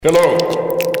Hello.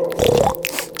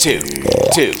 Two.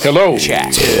 Hello.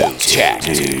 Chat. Two.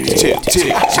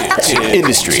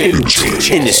 Industry.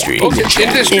 Industry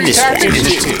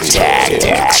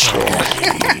Tactics.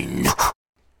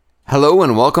 Hello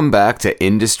and welcome back to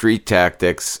Industry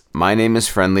Tactics. My name is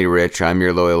Friendly Rich. I'm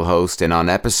your loyal host, and on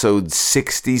episode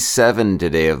 67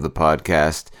 today of the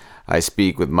podcast, I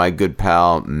speak with my good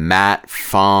pal Matt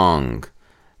Fong.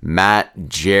 Matt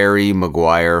Jerry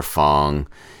Maguire Fong.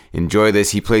 Enjoy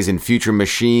this. He plays in Future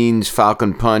Machines,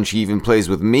 Falcon Punch. He even plays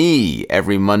with me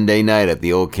every Monday night at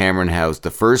the Old Cameron House, the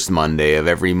first Monday of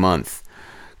every month.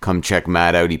 Come check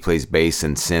Matt out. He plays bass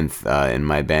and synth in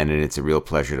my band, and it's a real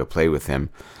pleasure to play with him.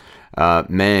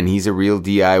 Man, he's a real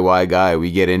DIY guy.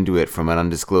 We get into it from an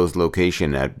undisclosed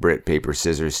location at Brit Paper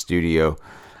Scissors Studio.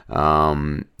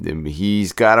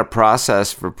 He's got a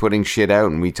process for putting shit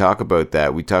out, and we talk about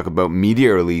that. We talk about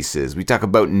media releases. We talk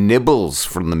about nibbles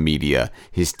from the media,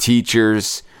 his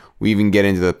teachers. We even get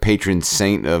into the patron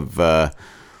saint of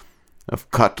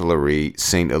cutlery,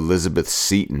 Saint Elizabeth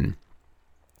Seton.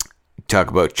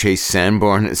 Talk about Chase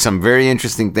Sanborn. Some very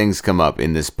interesting things come up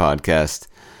in this podcast,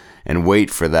 and wait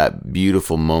for that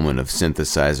beautiful moment of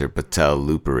synthesizer Patel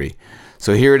loopery.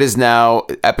 So here it is now,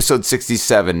 episode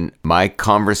 67, my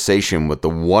conversation with the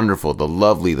wonderful, the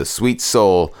lovely, the sweet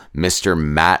soul, Mr.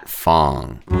 Matt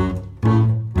Fong.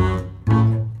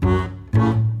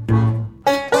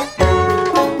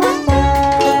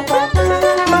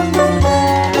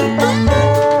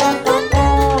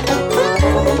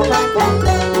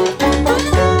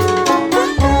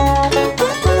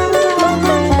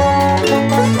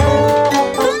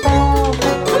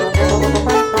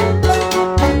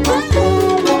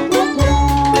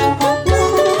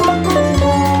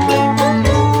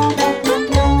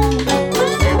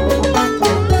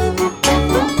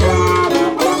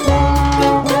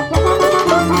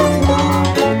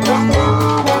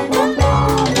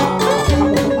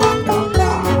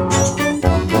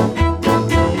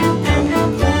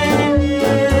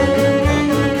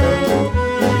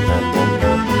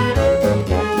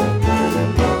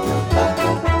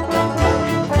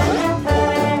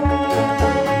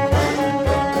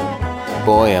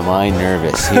 Boy, am I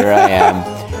nervous. Here I am.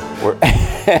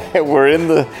 We're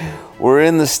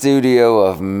in the studio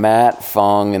of Matt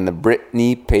Fong in the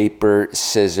Brittany Paper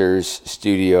Scissors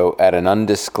studio at an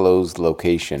undisclosed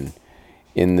location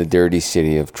in the dirty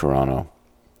city of Toronto.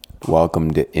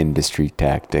 Welcome to Industry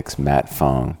Tactics, Matt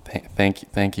Fong. Thank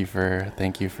you for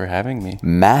having me.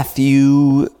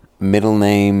 Matthew, middle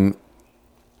name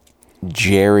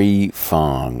Jerry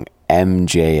Fong,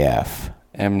 MJF.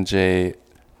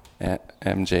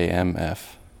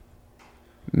 MJMF.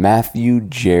 Matthew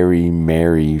Jerry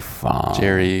Mary Fong.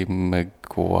 Jerry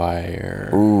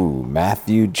Maguire. Ooh,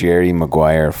 Matthew Jerry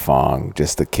Maguire Fong.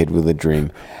 Just a kid with a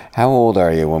dream. How old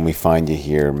are you when we find you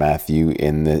here, Matthew?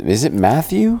 Is it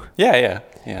Matthew? Yeah.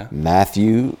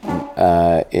 Matthew,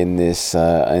 in this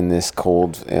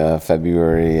cold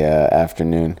February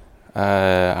afternoon. What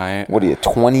are you?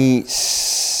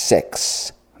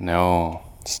 26. No.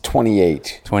 He's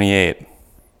 28. 28.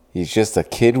 He's just a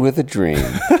kid with a dream.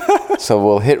 So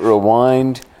we'll hit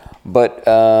rewind, but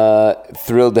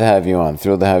thrilled to have you on.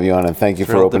 And thank you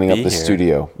for opening up the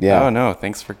studio. Yeah. Oh no,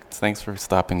 thanks for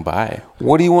stopping by.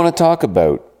 What do you want to talk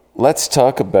about? Let's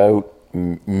talk about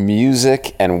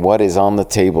music and what is on the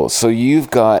table. So you've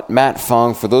got Matt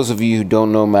Fong. For those of you who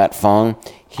don't know Matt Fong,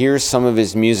 here's some of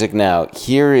his music now.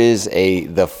 Here is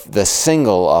the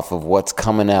single off of what's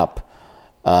coming up.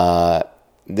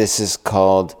 This is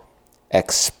called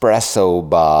Espresso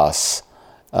Boss,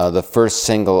 the first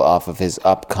single off of his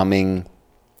upcoming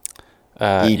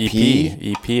EP.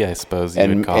 EP, I suppose you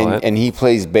would call it. And he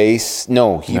plays bass.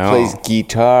 No, he plays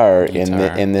guitar.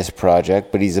 in this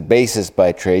project, but he's a bassist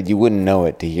by trade. You wouldn't know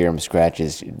it to hear him scratch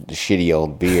his shitty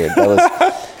old beard.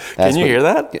 Can you hear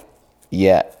that?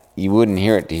 Yeah, you wouldn't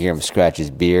hear it to hear him scratch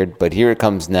his beard, but here it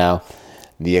comes now,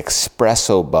 the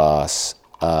Espresso Boss.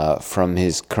 From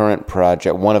his current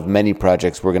project, one of many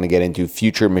projects we're going to get into,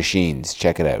 Future Machines.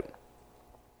 Check it out.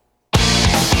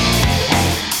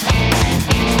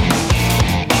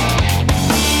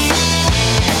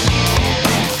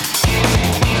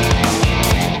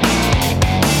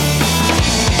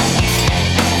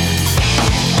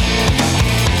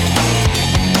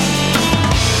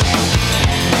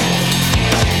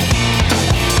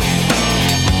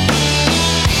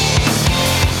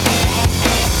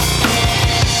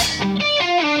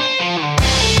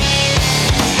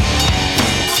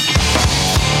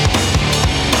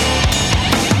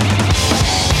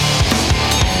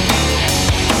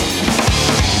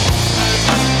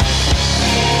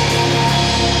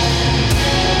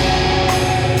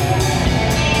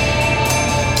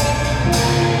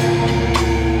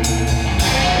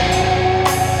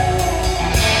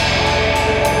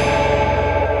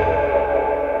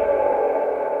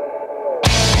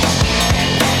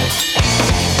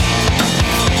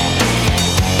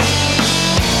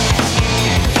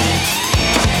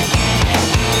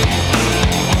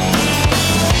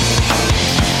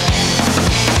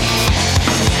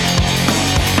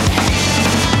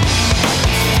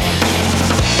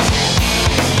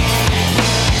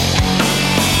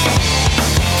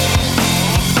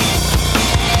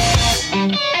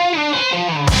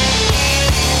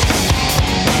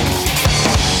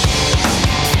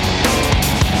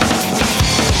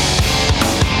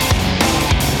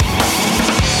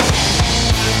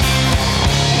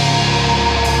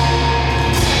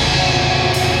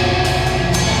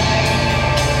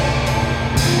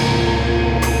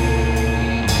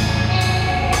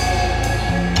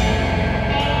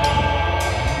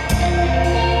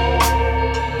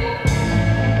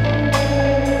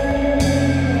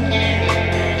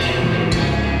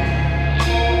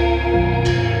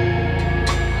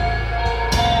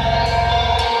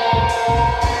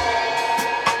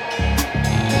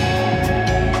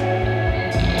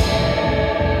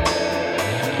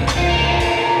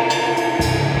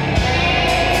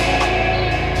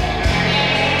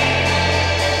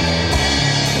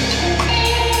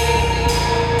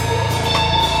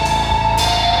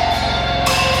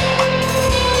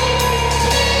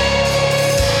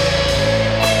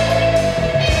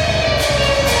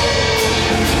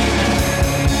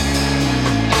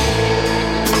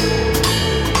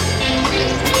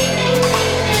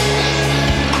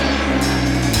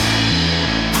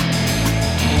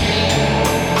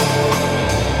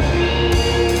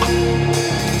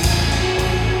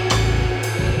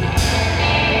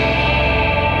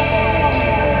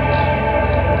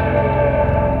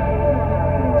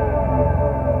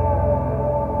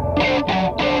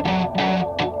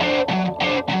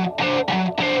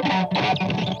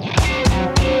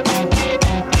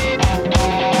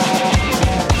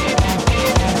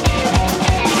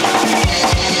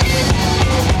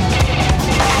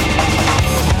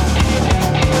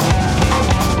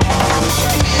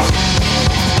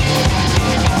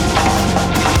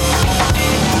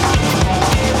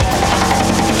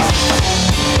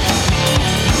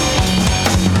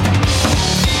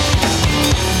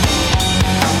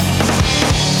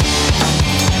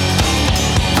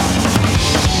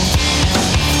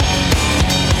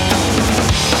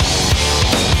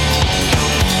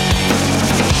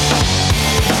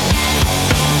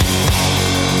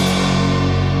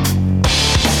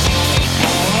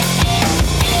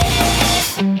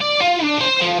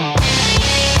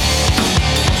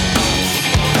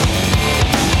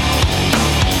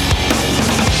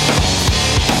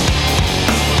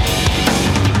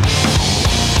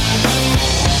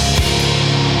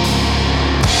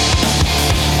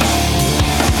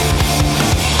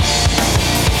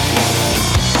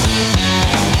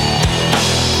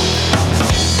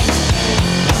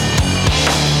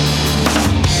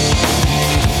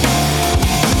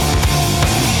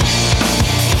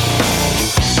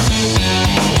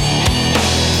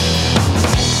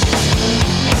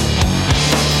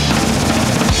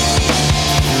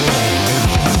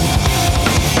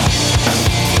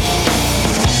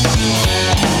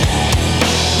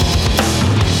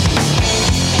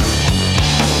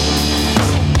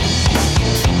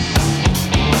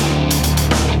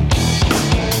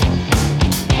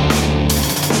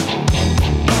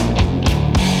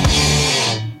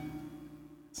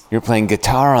 You're playing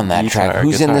guitar on that track.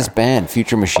 Who's in this band,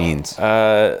 Future Machines?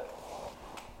 Well,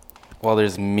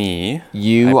 there's me.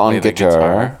 You on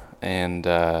guitar. And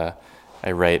I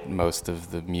write most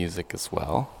of the music as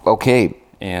well. Okay.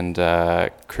 And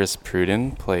Chris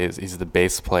Pruden he's the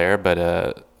bass player, but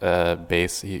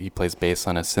he plays bass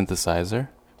on a synthesizer,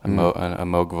 a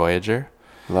Moog Voyager.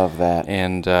 Love that.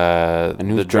 And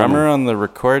the drummer on the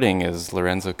recording is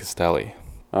Lorenzo Castelli.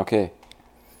 Okay.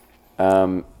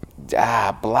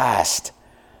 Blast.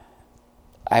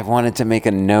 I've wanted to make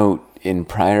a note in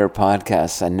prior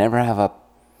podcasts. I never have a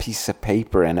piece of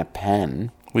paper and a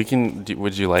pen. Would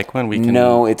you like one?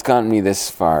 No, it's gotten me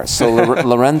this far. So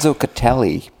Lorenzo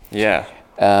Castelli. Yeah.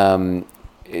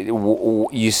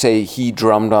 You say he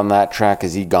drummed on that track.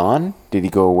 Is he gone? Did he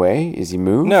go away? Is he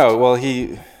moved? No, well,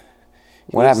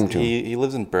 what happened to him? He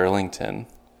lives in Burlington.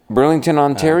 Burlington,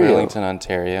 Ontario. Burlington,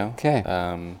 Ontario. Okay.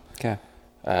 Okay.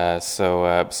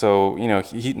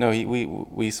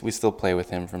 We still play with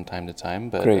him from time to time.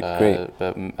 But great.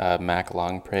 But Mac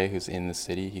Longpre, who's in the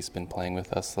city, he's been playing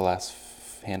with us the last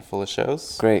handful of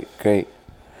shows. Great.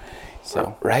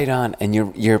 So right on. And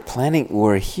you're planning.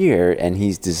 We're here, and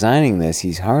he's designing this.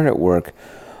 He's hard at work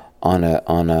on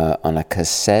a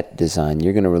cassette design.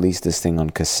 You're going to release this thing on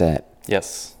cassette.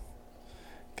 Yes,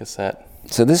 cassette.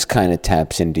 So this kind of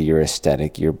taps into your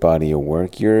aesthetic, your body of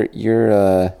work. You're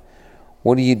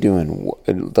what are you doing?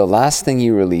 The last thing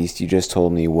you released, you just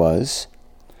told me was?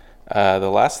 The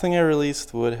last thing I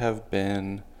released would have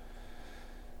been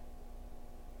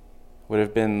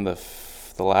the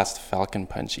last Falcon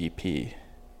Punch EP.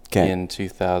 Okay. In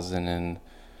 2000 and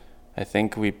I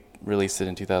think we released it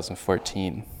in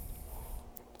 2014.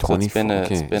 So it's been a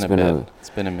minute.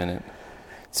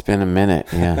 It's been a minute,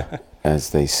 yeah, as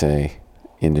they say,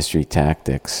 industry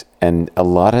tactics. And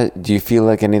do you feel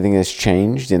like anything has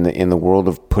changed in the world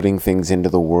of putting things into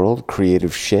the world,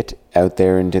 creative shit out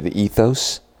there into the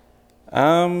ethos?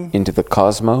 Into the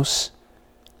cosmos?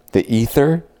 The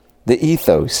ether? The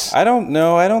ethos? I don't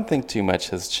know. I don't think too much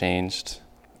has changed.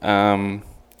 I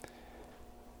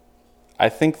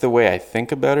think the way I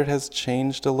think about it has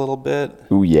changed a little bit.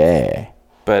 Ooh, yeah.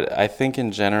 But I think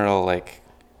in general, like,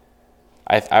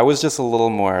 I was just a little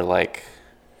more like,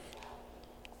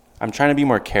 I'm trying to be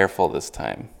more careful this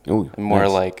time. Ooh, more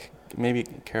nice. like, maybe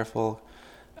careful.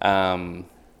 I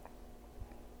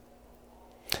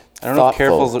don't know if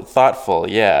careful is thoughtful,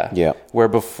 yeah. Yeah. Where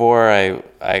before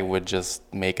I would just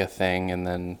make a thing and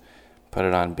then put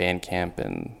it on Bandcamp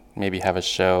and maybe have a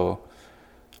show.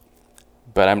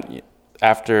 But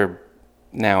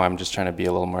now I'm just trying to be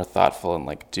a little more thoughtful and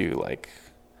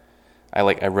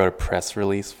I wrote a press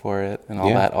release for it and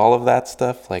all of that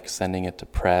stuff, like sending it to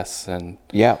press and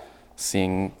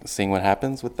seeing what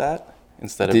happens with that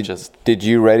instead of just. Did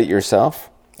you write it yourself?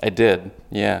 I did,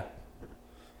 yeah.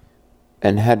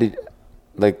 And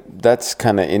that's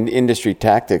kind of in industry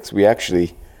tactics.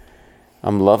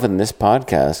 I'm loving this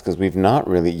podcast because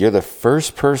you're the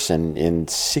first person in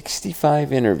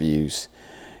 65 interviews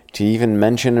to even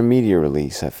mention a media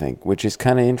release, I think, which is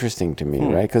kind of interesting to me,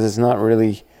 right? Because it's not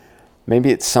really,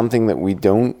 maybe it's something that we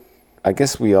don't, I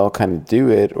guess we all kind of do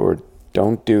it or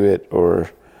don't do it, or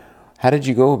how did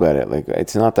you go about it? Like,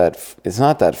 it's not that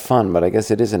fun, but I guess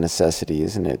it is a necessity,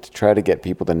 isn't it? To try to get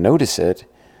people to notice it.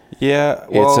 Yeah,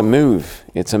 well,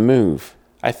 It's a move.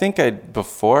 I think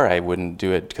before I wouldn't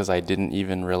do it because I didn't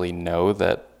even really know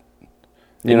that.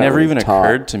 It never even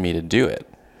occurred to me to do it.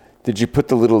 Did you put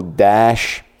the little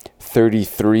dash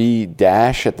 33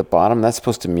 dash at the bottom? That's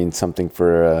supposed to mean something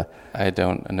for. I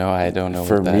don't know.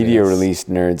 For what that media is. release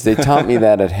nerds, they taught me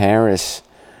that at Harris.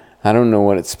 I don't know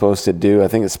what it's supposed to do. I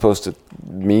think it's supposed to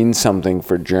mean something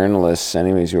for journalists.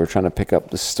 Anyways, you were trying to pick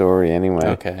up the story anyway.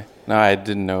 Okay. No, I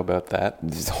didn't know about that.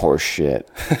 This is horse shit.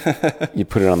 You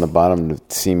put it on the bottom to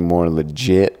seem more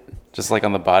legit. Just like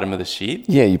on the bottom of the sheet?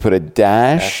 Yeah, you put a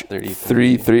dash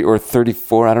 33 or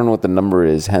 34. I don't know what the number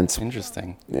is. Hence,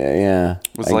 interesting. Yeah.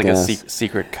 Was it like a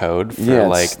secret code for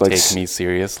take me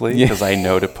seriously? Because I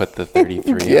know to put the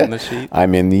 33 on the sheet.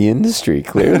 I'm in the industry.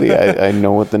 Clearly, I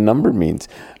know what the number means.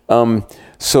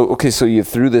 So you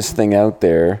threw this thing out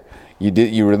there.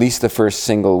 You released the first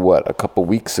single, a couple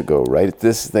weeks ago, right?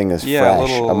 This thing is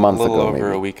fresh. A month ago, over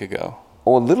maybe. A week ago.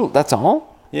 Oh, a little. That's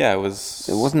all? Yeah, it was.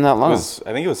 It wasn't that long. I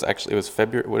think it was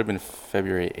February. Would have been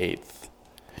February 8th.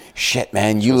 Shit,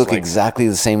 man, you look exactly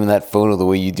the same in that photo the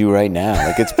way you do right now.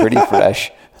 Like, it's pretty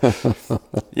fresh.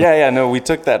 Yeah. No, we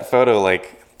took that photo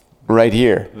right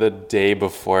here, the day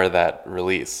before that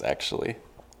release, actually.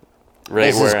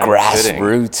 Right, this is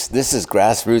grassroots. This is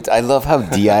grassroots. I love how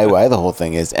DIY the whole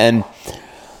thing is. And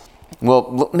Well,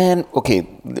 look, man, okay,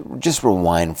 just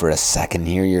rewind for a second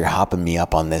here. You're hopping me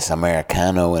up on this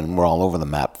Americano and we're all over the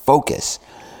map. Focus.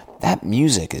 That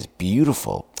music is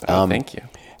beautiful. Thank you.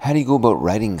 How do you go about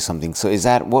writing something? So is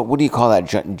that, what do you call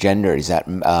that gender? Is that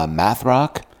math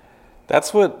rock?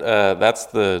 That's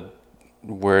the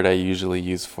word I usually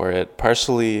use for it.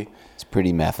 Partially. It's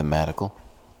pretty mathematical.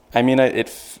 I mean, it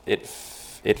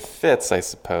fits, I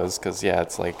suppose, because, yeah,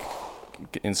 it's like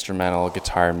instrumental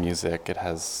guitar music. It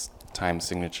has time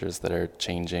signatures that are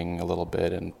changing a little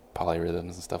bit and polyrhythms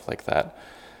and stuff like that.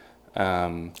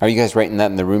 Are you guys writing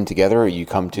that in the room together, or you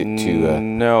come to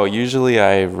No, usually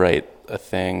I write a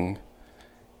thing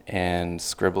and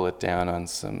scribble it down on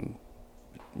some,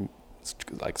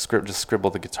 just scribble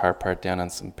the guitar part down on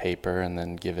some paper and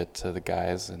then give it to the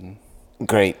guys. And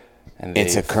great. And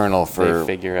it's a kernel for... They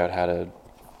figure out how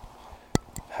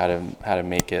to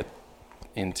make it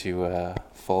into a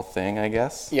full thing, I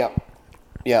guess. Yep.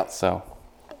 Yeah. So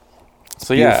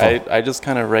yeah, I just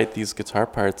kind of write these guitar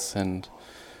parts and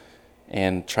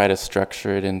try to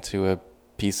structure it into a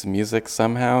piece of music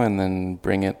somehow, and then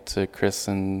bring it to Chris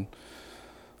and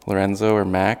Lorenzo or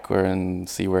Mac, and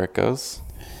see where it goes.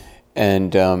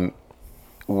 And I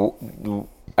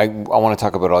want to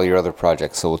talk about all your other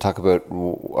projects. So we'll talk about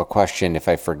a question, if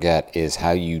I forget, is how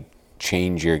you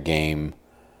change your game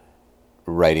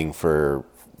writing for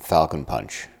Falcon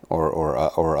Punch or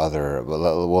other.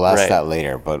 We'll ask that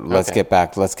later. But let's get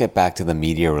back to the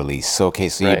media release. So okay,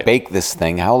 so you baked this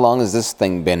thing. How long has this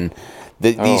thing been?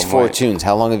 These four tunes.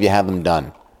 How long have you had them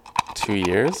done? 2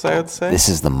 years, I would say. This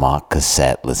is the mock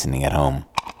cassette. Listening at home.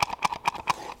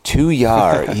 2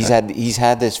 years. He's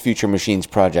had this Future Machines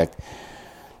project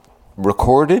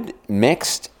recorded,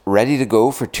 mixed, ready to go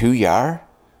for 2 years.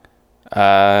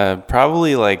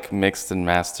 Probably like mixed and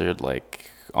mastered,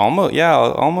 like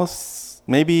almost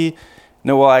maybe.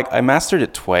 No, well, I mastered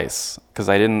it twice because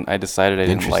I decided I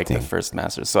didn't like the first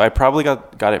master. So I probably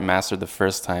got it mastered the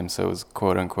first time, so it was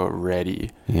quote unquote ready.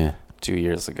 Yeah. 2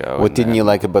 years ago. What didn't you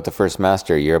like about the first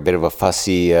master? You're a bit of a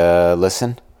fussy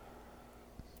listen?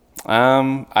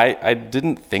 I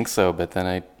didn't think so, but then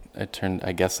I turned.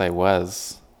 I guess I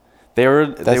was. They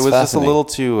was just a little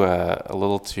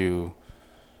too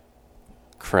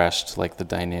crushed, like the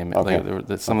dynamic. Okay.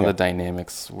 Like some of the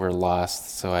dynamics were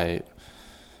lost. So I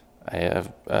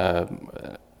have a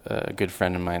good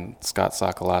friend of mine, Scott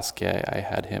Sokolowski. I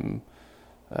had him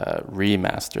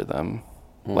remaster them,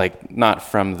 like not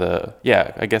from the.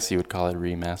 Yeah, I guess you would call it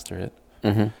remaster it,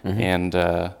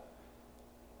 and.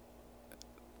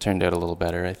 Turned out a little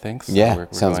better, I think. So yeah,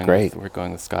 sounds great. We're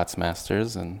going with Scott's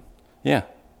Masters, and yeah.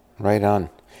 Right on.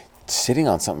 Sitting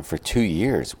on something for 2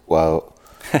 years. Well,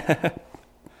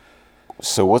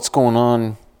 so what's going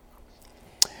on?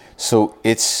 So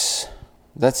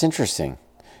that's interesting.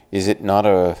 Is it not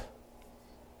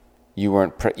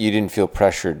you didn't feel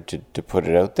pressured to put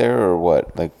it out there, or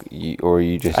what? Like,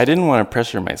 you just... I didn't want to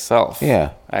pressure myself.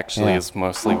 Yeah. Actually, is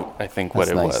mostly, I think, what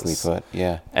it was. Nicely put,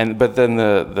 yeah. But then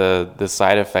the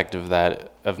side effect of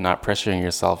that, of not pressuring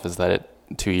yourself, is that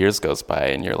 2 years goes by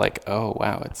and you're like, oh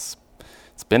wow, it's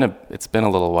been a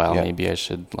little while. Yeah. Maybe I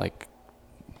should like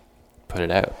put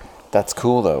it out. That's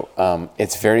cool though.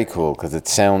 It's very cool because it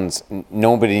sounds.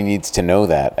 Nobody needs to know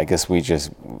that. I guess we're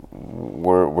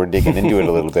digging into it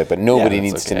a little bit, but nobody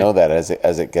needs to know that.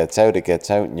 As it gets out,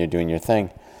 and you're doing your thing.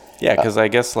 Yeah, because I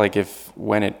guess like a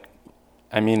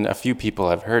few people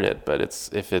have heard it, but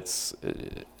it's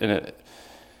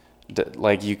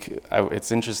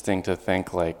interesting to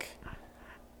think like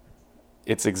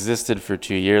it's existed for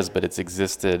 2 years, but it's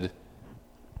existed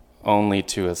only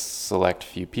to a select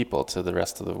few people.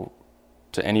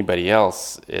 To anybody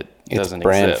else, it doesn't exist. It's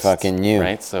brand fucking new,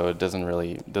 right? So it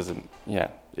doesn't. Yeah.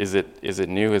 Is it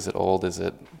new? Is it old? Is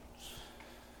it?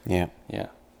 Yeah. Yeah.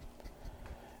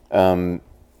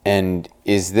 And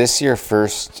is this your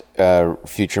first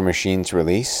Future Machines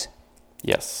release?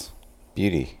 Yes.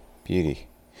 Beauty.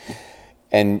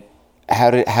 And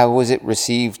how was it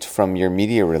received from your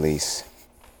media release?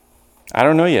 I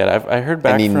don't know yet. I heard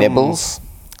back. Any nibbles?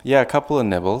 Yeah, a couple of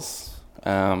nibbles.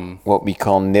 What we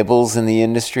call nibbles in the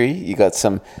industry. You got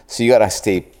to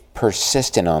stay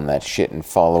persistent on that shit and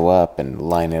follow up and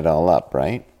line it all up,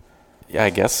 right? Yeah, I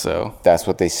guess so. That's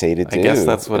what they say to do. I guess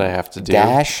that's what I have to do.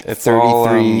 Dash it's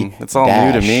 33. It's all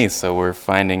new to me, so we're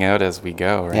finding out as we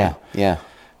go, right? Yeah.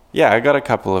 Yeah, I got a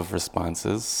couple of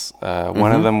responses.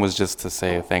 One of them was just to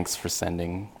say thanks for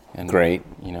sending. And, great.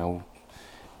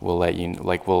 We'll let you,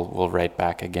 like, we'll write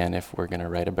back again if we're going to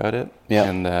write about it. Yeah.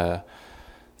 And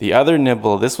the other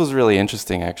nibble, this was really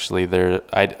interesting, actually.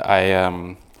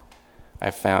 I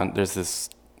found there's this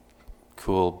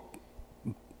cool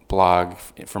blog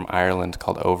from Ireland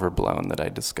called Overblown that I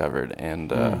discovered,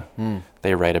 and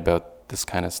they write about this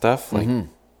kind of stuff, like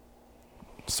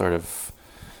sort of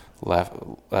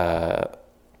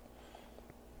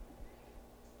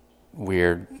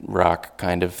weird rock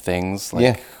kind of things,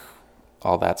 like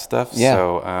all that stuff. Yeah.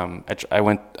 So I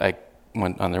went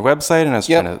on their website, and I was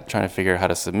trying to figure out how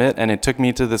to submit, and it took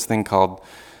me to this thing called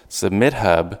Submit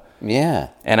Hub. Yeah.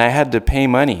 And I had to pay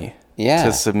money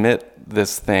to submit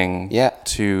this thing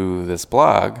to this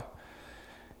blog,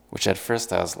 which at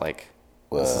first I was like,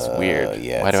 this is weird.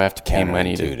 Why do I have to pay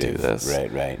money to do this?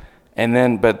 Right. And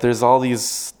then, but there's all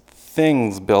these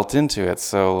things built into it.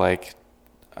 So like,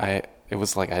 it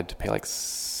was like I had to pay like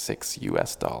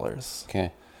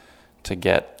 $6 to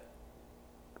get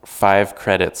 5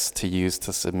 credits to use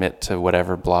to submit to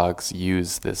whatever blogs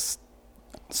use this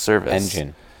service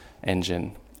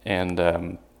engine. And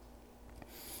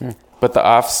but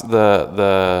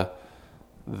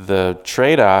the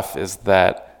trade-off is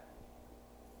that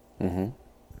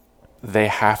they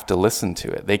have to listen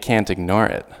to it. They can't ignore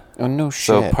it. Oh no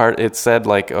shit. So it said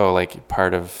like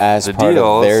part of the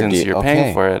deal, since you're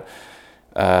paying for it,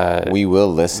 we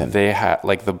will listen. They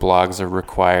like the blogs are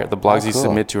required. The blogs you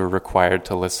submit to are required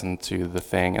to listen to the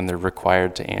thing, and they're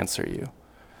required to answer you.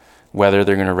 Whether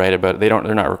they're going to write about it,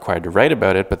 they're not required to write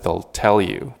about it, but they'll tell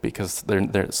you because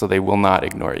so they will not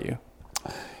ignore you.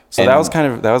 So that was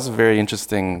a very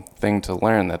interesting thing to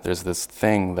learn, that there's this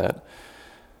thing that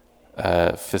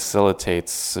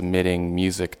facilitates submitting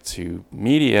music to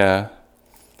media.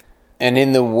 And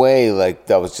in the way,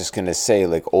 like I was just going to say,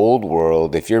 like old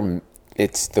world,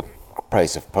 it's the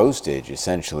price of postage,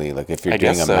 essentially. Like if you're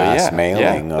doing a mass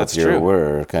mailing of your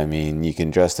work, I mean, you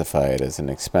can justify it as an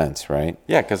expense, right?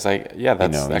 Yeah, because you're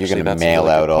going to mail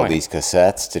out all these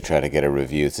cassettes to try to get a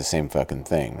review. It's the same fucking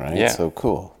thing, right? Yeah. So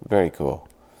cool. Very cool.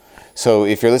 So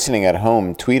if you're listening at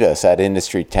home, tweet us at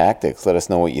Industry Tactics. Let us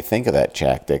know what you think of that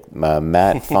tactic.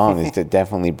 Matt Fong is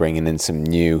definitely bringing in some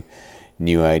new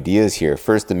ideas here.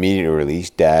 First, the media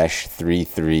release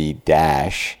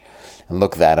 -33 and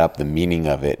look that up, the meaning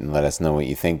of it, and let us know what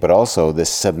you think. But also the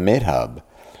Submit Hub,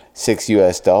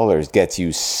 $6 gets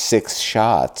you 6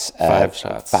 shots, 5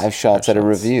 shots, 5 shots at a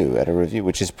review,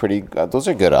 which is pretty. Those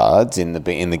are good odds in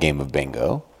the game of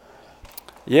bingo.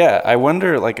 Yeah, I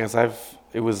wonder, like,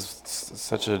 it was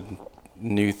such a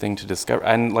new thing to discover,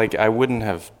 and like I wouldn't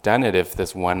have done it if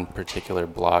this one particular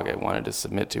blog I wanted to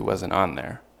submit to wasn't on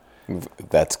there.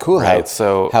 That's cool. Right?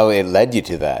 How it led you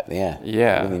to that? Yeah.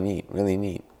 Yeah. Really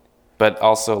neat. But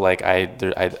also, like I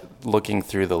looking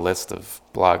through the list of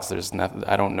blogs, there's nothing.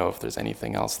 I don't know if there's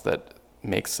anything else that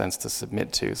makes sense to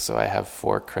submit to. So I have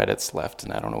 4 credits left,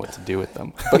 and I don't know what to do with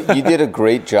them. But you did a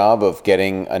great job of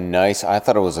getting a nice. I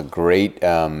thought it was a great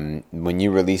when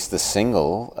you released the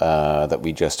single that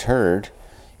we just heard.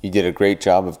 You did a great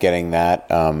job of getting that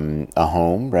a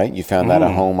home, right? You found that a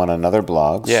home on another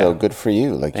blog. Yeah. So good for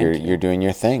you. Like you're doing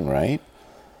your thing, right?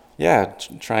 Yeah,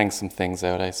 trying some things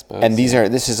out, I suppose. And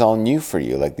this is all new for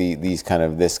you, like this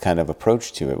kind of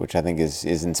approach to it, which I think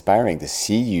is inspiring to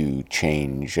see you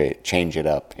change it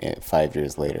up 5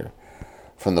 years later,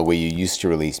 from the way you used to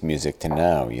release music to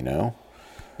now. You know.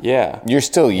 Yeah. You're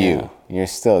still you. Yeah. You're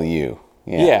still you.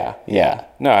 Yeah.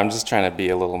 No, I'm just trying to be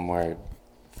a little more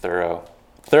thorough.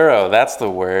 Thorough. That's the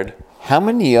word. How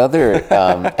many other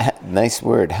nice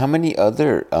word? How many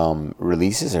other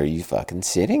releases are you fucking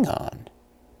sitting on?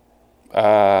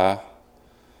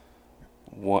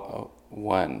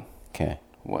 One. Okay.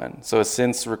 One. So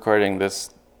since recording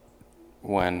this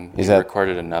one, we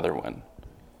recorded another one.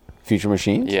 Future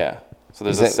Machines? Yeah. So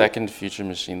there's a second Future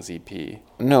Machines EP.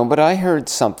 No, but I heard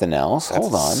something else.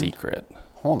 Hold on. Secret.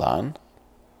 Hold on.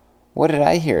 What did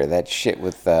I hear? That shit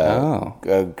with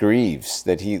Greaves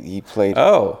that he played.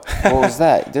 Oh. What was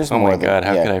that? There's more. Oh my God!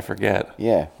 How could I forget?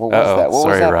 Yeah. What was that? What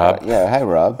Sorry, was that? Rob. Yeah. Hi,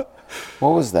 Rob.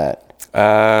 What was that?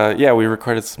 Yeah, we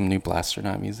recorded some new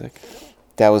Blasternaut music.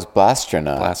 That was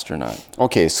Blasternaut. Blasternaut.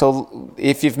 Okay, so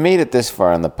if you've made it this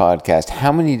far on the podcast,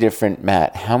 how many different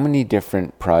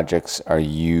projects are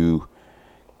you?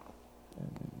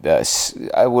 I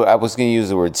was going to use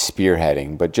the word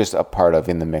spearheading, but just a part of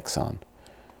in the mix on.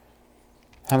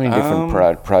 How many different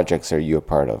projects are you a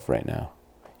part of right now?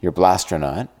 You're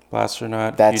Blasternaut.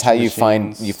 Blasternaut. That's how you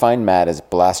find Matt as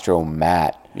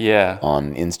Blastromat. Yeah.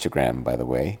 On Instagram, by the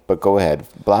way. But go ahead.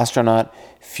 Blasternaut,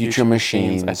 Future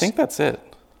Machines. I think that's it.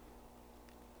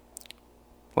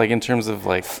 Like in terms of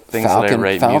like things that I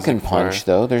write Falcon music Punch, for.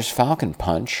 Though there's Falcon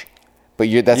Punch, but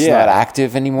that's not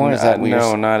active anymore. Is that what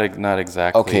no, not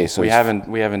exactly. Okay, so we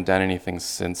haven't done anything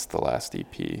since the last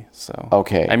EP. So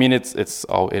okay, I mean it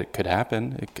could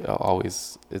happen.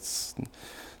 It's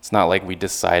it's not like we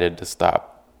decided to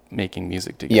stop making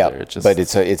music together. Yeah, but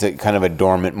it's a kind of a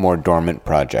more dormant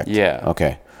project. Yeah.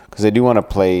 Okay. Because I do want to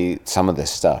play some of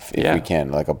this stuff if we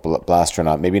can, like a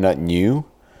Blastronaut, maybe not new.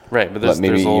 Right, but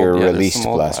maybe your released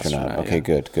Blastronaut. Okay,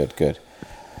 good.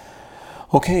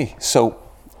 Okay, so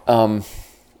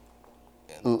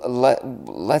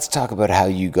let's talk about how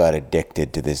you got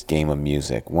addicted to this game of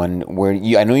music. I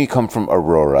know you come from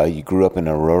Aurora. You grew up in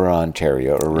Aurora,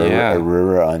 Ontario.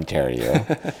 Aurora, Ontario.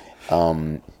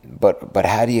 But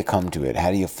how do you come to it?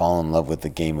 How do you fall in love with the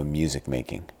game of music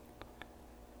making?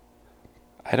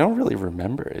 I don't really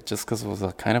remember it, just because it was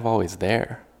kind of always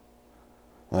there.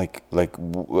 So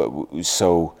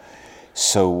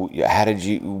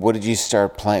what did you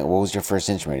start playing? What was your first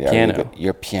instrument? Piano.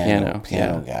 You're piano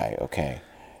guy. Okay.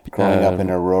 Growing up in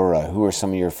Aurora, who were some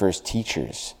of your first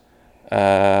teachers?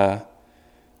 I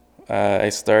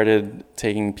started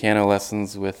taking piano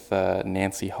lessons with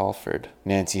Nancy Halford.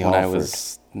 When I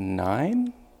was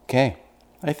 9. Okay.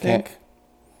 I think. Okay.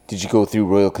 Did you go through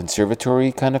Royal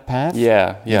Conservatory kind of path?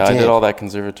 Yeah. I did all that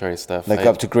conservatory stuff.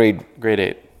 Up to grade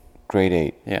 8. Grade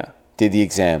 8. Yeah. Did the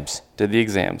exams.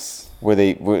 Were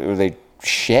they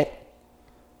shit?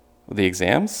 The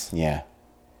exams? Yeah.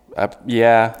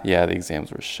 Yeah, the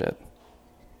exams were shit.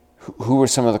 Who were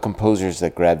some of the composers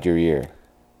that grabbed your ear?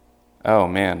 Oh,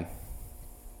 man.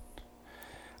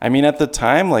 I mean, at the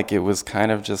time, like, it was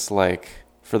kind of just like,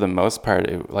 for the most part,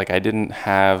 I didn't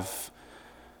have,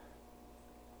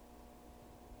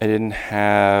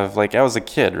 like, I was a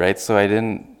kid, right? So I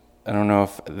don't know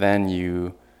if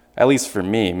then at least for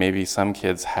me, maybe some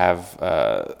kids have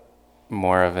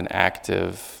more of an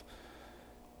active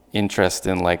interest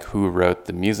in, like, who wrote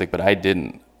the music, but I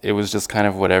didn't. It was just kind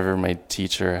of whatever my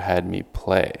teacher had me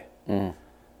play.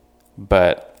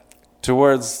 But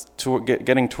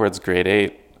getting towards grade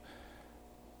 8,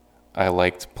 I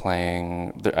liked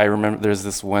playing. I remember there's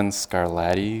this one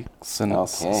Scarlatti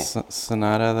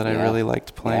sonata that I really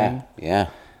liked playing. Yeah.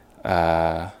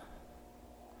 I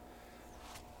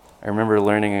remember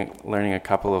learning a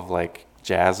couple of, like,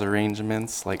 jazz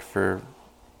arrangements, like, in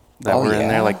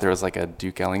there. Like, there was, like, a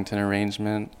Duke Ellington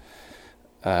arrangement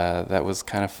that was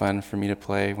kind of fun for me to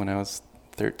play when I was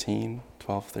 13.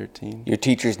 Your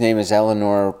teacher's name is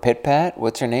Eleanor Pitpat?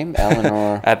 What's her name?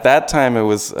 Eleanor. At that time, it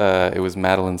was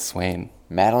Madeline Swain.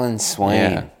 Madeline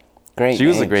Swain. Yeah. Great. She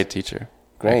was a great teacher.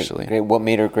 Great. Actually. Great. What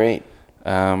made her great?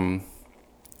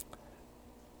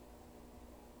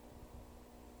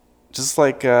 Just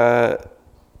like that's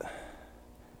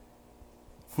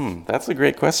a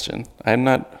great question. I'm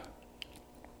not.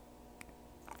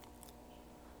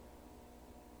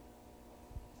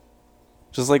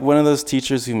 Just like one of those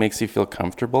teachers who makes you feel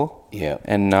comfortable,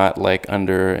 and not, like,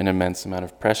 under an immense amount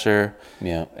of pressure,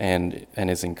 and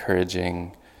is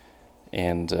encouraging,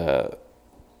 and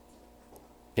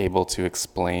able to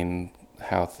explain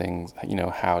how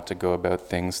to go about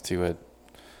things to a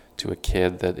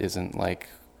kid that isn't, like,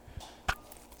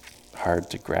 hard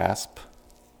to grasp.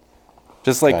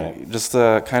 Just like just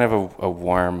a kind of a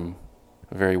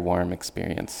very warm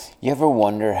experience. You ever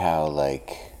wonder how,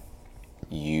 like,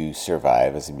 you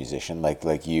survive as a musician,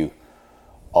 like you,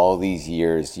 all these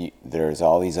years, there's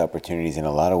all these opportunities. In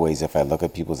a lot of ways, if I look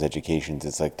at people's educations,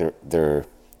 it's like they're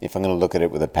if I'm going to look at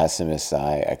it with a pessimist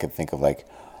eye, I could think of, like,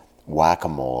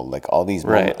 whack-a-mole, like all these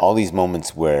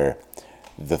moments where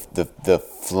the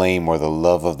flame or the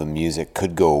love of the music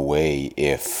could go away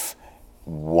if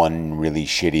one really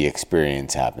shitty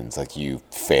experience happens, like you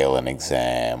fail an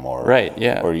exam or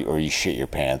or you shit your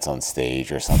pants on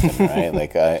stage or something, right?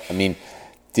 Like I mean,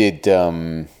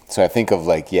 so I think of,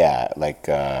 like,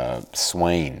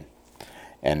 Swain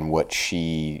and what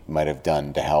she might have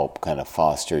done to help kind of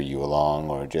foster you along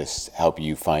or just help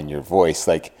you find your voice.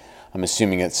 Like, I'm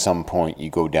assuming at some point you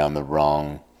go down the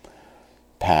wrong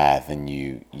path and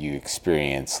you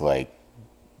experience, like,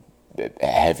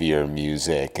 heavier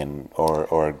music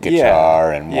or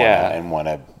guitar and want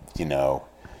to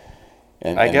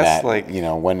and I guess that, like,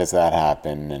 when does that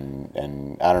happen?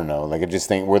 And I don't know, like, I just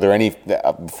think, were there any,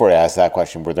 before I ask that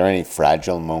question, were there any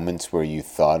fragile moments where you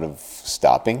thought of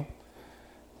stopping?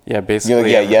 Yeah,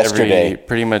 basically. Yesterday,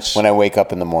 pretty much when I wake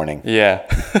up in the morning. Yeah.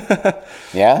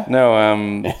 Yeah? No,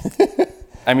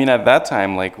 I mean, at that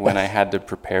time, like, when I had to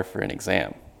prepare for an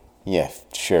exam. Yeah,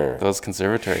 sure. Those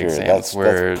conservatory exams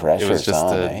where it was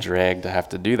just a drag to have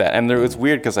to do that. And it was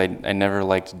weird because I never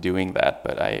liked doing that,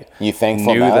 but I knew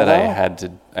that I had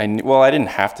to. I didn't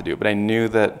have to do it, but I knew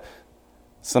that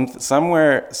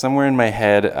somewhere in my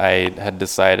head I had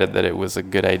decided that it was a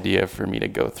good idea for me to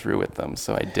go through with them,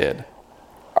 so I did.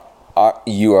 Are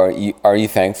you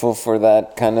thankful for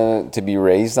that kind of, to be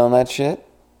raised on that shit?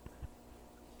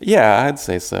 Yeah, I'd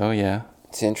say so. Yeah.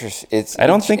 It's interesting. I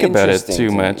don't think about it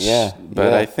too much.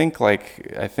 But I think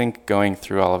going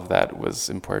through all of that was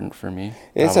important for me.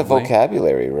 It's a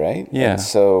vocabulary, right? Yeah. And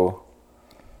so,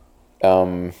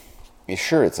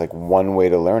 sure, it's like one way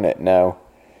to learn it. Now,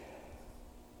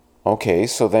 okay,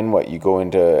 so then what? You go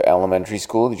into elementary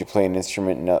school. Did you play an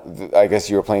instrument? I guess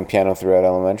you were playing piano throughout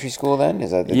elementary school. Then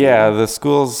is that? The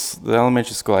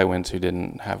elementary school I went to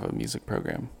didn't have a music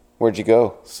program. Where'd you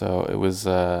go? So it was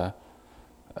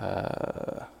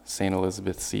St.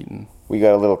 Elizabeth Seton. We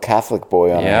got a little Catholic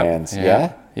boy on our hands.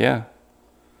 Yeah.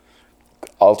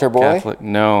 Altar boy? Catholic?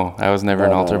 No, I was never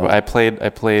an altar boy. I played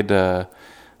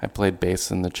bass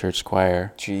in the church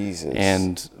choir. Jesus.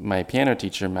 And my piano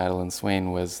teacher, Madeline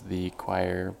Swain, was the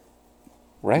choir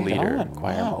leader.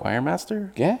 Choir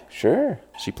master? Yeah, sure.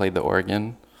 She played the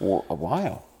organ. A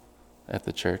while. At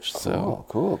the church.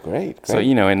 Cool, great. So,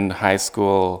 in high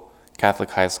school, Catholic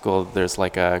high school, there's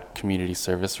like a community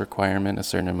service requirement, a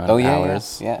certain amount of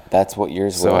hours. Yeah, that's what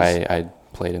yours was. So I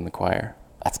played in the choir.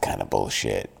 That's kind of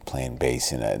bullshit, playing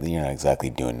bass. You're not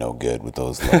exactly doing no good with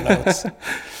those low notes.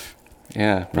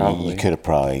 Yeah, probably. You could have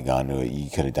probably gone to it. You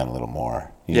could have done a little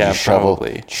more. Yeah,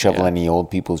 probably. Did you shovel any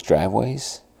old people's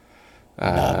driveways?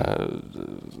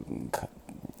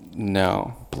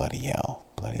 No. Bloody hell.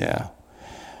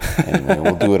 Anyway,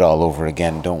 we'll do it all over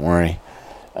again. Don't worry.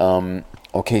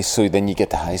 Okay, so then you get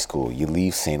to high school. You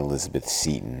leave St. Elizabeth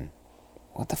Seton.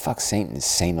 What the fuck, St.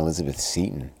 Elizabeth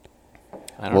Seton?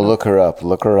 I don't know. Look her up.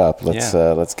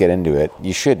 Let's get into it.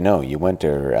 You should know. You went to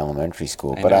her elementary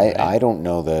school, but I don't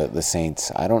know the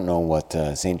saints. I don't know what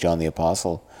St. John the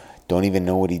Apostle. Don't even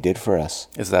know what he did for us.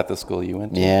 Is that the school you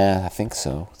went to? Yeah, I think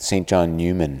so. St. John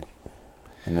Newman.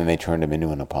 And then they turned him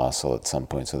into an apostle at some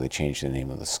point, so they changed the name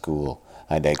of the school.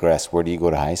 I digress. Where do you go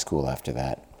to high school after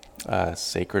that?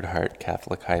 Sacred Heart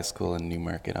Catholic High School in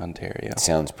Newmarket, Ontario.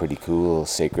 Sounds pretty cool.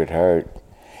 Sacred Heart.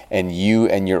 And you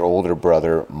and your older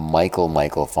brother,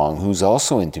 Michael Fong, who's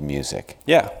also into music.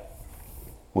 Yeah.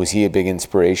 Was he a big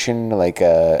inspiration? Like,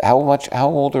 how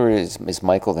older is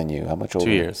Michael than you? How much older?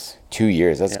 2 years. 2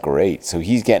 years. That's great. So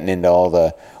he's getting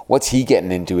into what's he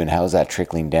getting into, and how's that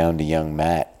trickling down to young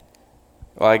Matt?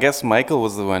 Well, I guess Michael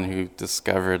was the one who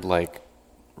discovered like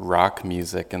rock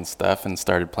music and stuff and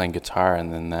started playing guitar,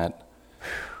 and then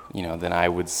then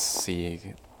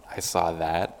I saw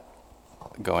that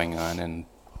going on and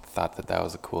thought that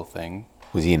was a cool thing.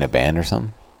 Was he in a band or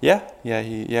something?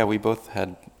 Yeah, we both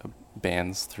had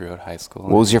bands throughout high school.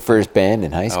 What was your first band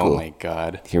in high school? Oh my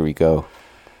God. Here we go.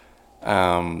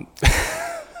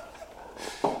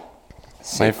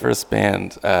 My first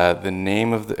band,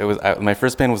 my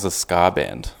first band was a ska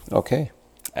band. Okay.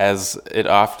 As it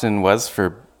often was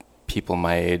for people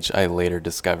my age, I later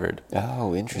discovered.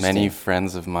 Oh, interesting. Many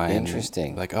friends of mine.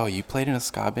 Interesting. Like, oh, you played in a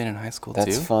ska band in high school too?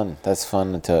 That's fun. That's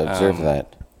fun to observe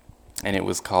that. And it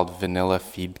was called Vanilla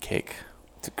Feed Cake.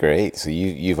 It's great. So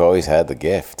you've always had the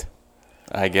gift.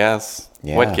 I guess.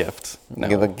 Yeah. What gift?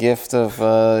 No. The gift of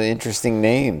interesting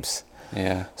names.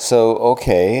 Yeah. So,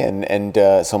 okay. And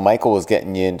so Michael was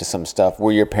getting you into some stuff.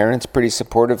 Were your parents pretty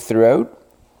supportive throughout?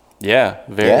 Yeah,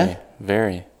 very.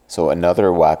 So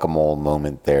another whack-a-mole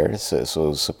moment there.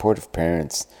 So supportive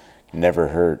parents never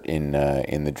hurt in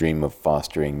the dream of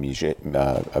fostering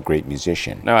a great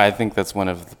musician. No, I think that's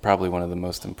probably one of the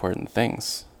most important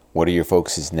things. What are your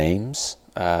folks' names?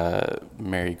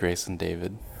 Mary Grace and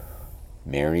David.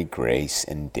 Mary Grace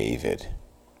and David.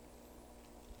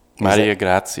 Maria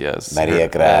Grazia. Maria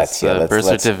Grazia. The birth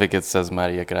certificate says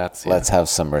Maria Grazia. Let's have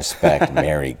some respect.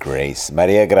 Mary Grace.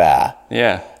 Maria Gra.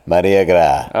 Yeah. Maria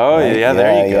Gra. Oh, right? Yeah,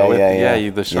 there you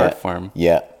go. The short form.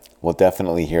 Yeah. We'll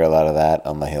definitely hear a lot of that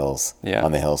on the hills. Yeah.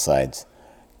 On the hillsides.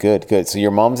 Good. So your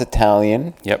mom's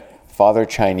Italian. Yep. Father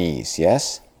Chinese,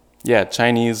 yes? Yeah,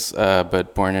 Chinese,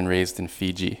 but born and raised in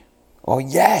Fiji. Oh,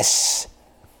 yes.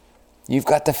 You've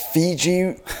got the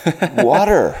Fiji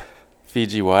water.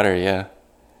 Fiji water, yeah.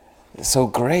 So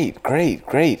great.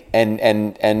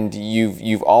 And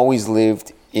you've always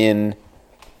lived in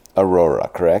Aurora,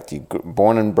 correct? You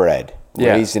born and bred,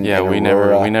 raised in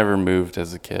Aurora. We never moved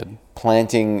as a kid.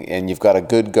 Planting, and you've got a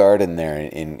good garden there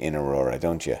in Aurora,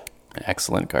 don't you?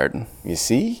 Excellent garden. You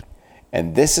see?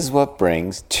 And this is what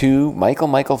brings two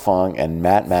Michael Fong and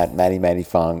Matty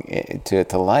Fong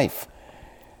to life,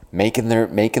 making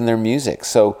their music.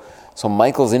 So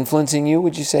Michael's influencing you,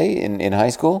 would you say, in high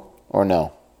school, or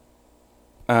no?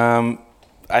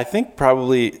 I think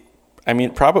probably. I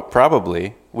mean,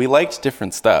 probably. We liked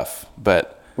different stuff,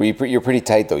 but you're pretty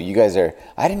tight though. You guys are.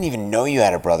 I didn't even know you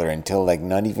had a brother until like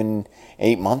not even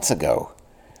 8 months ago.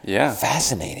 Yeah.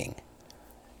 Fascinating.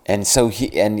 And so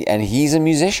he's a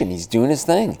musician. He's doing his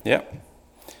thing. Yep.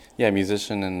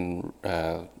 musician and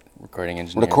recording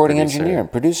engineer. Recording engineer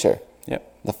and producer.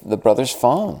 Yep. The brothers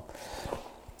Fong.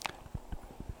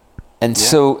 And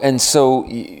so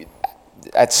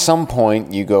at some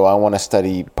point you go, I want to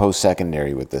study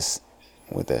post-secondary with this.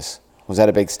 Was that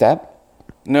a big step?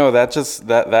 No, that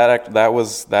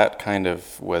was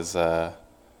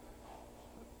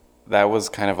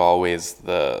kind of always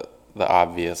the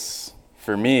obvious.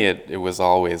 For me, it was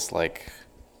always like,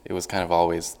 it was kind of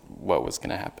always what was going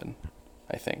to happen,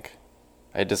 I think.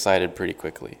 I decided pretty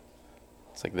quickly.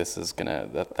 It's like,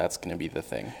 that's gonna be the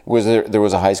thing. Was there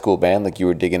was a high school band, like you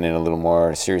were digging in a little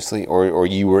more seriously, or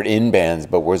you were in bands,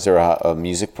 but was there a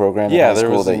music program in high school? Yeah, there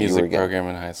was a music program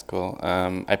in high school.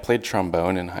 I played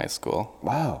trombone in high school.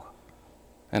 Wow.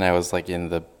 And I was like in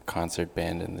the concert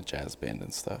band and the jazz band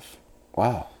and stuff.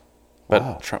 Wow.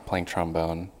 But playing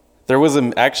trombone. There was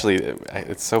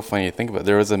it's so funny to think about.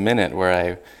 There was a minute where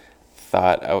I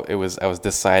thought I was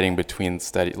deciding between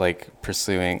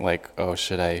pursuing,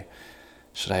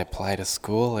 should I apply to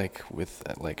school,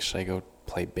 should I go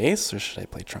play bass or should I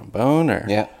play trombone or?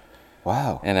 Yeah.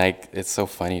 Wow. And it's so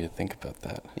funny to think about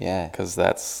that. Yeah. Because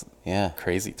that's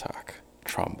crazy talk,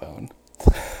 trombone.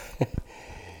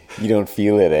 You don't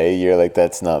feel it, eh? You're like,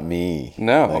 that's not me.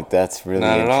 No. Like, that's really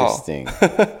not interesting.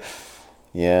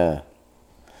 Yeah.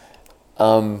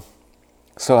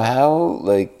 So how,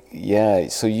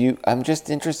 so I'm just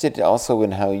interested also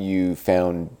in how you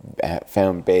found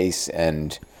bass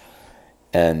and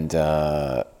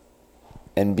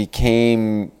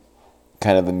became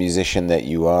kind of the musician that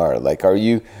you are. Like, are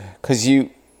you, because you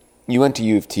went to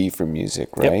U of T for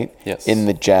music, right? Yep. Yes. In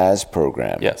the jazz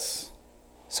program. Yes.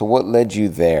 So what led you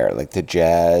there, like the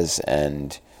jazz,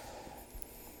 and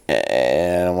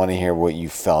I want to hear what you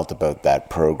felt about that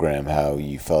program, how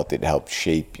you felt it helped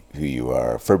shape who you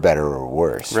are, for better or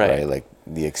worse, right? Like,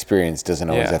 the experience doesn't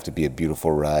always have to be a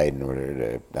beautiful ride in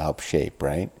order to help shape,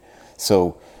 right?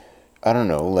 So, I don't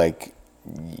know, like,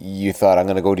 you thought, I'm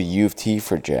going to go to U of T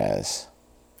for jazz.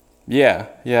 Yeah.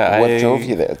 What drove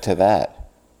you to that?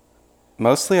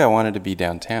 Mostly I wanted to be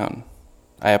downtown.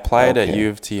 I applied at U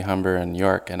of T, Humber, and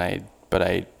York, but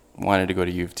I wanted to go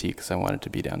to U of T because I wanted to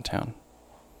be downtown.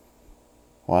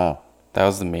 Wow. That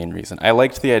was the main reason. I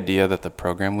liked the idea that the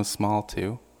program was small,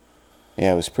 too.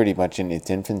 Yeah, it was pretty much in its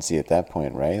infancy at that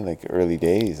point, right? Like, early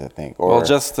days, I think. Or well,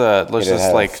 just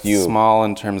small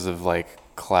in terms of,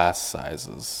 like, class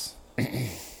sizes.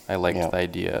 I liked the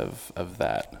idea of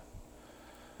that.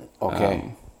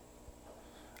 Okay.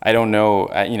 I don't know,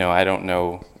 I don't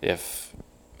know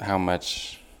how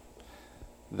much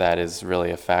that is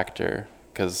really a factor,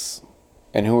 because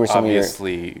and who were some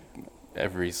obviously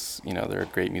there are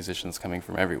great musicians coming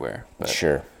from everywhere. But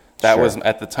sure. That was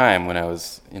at the time when I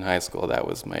was in high school. That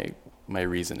was my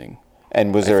reasoning.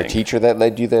 And was there a teacher that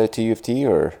led you to U of T,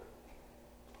 or?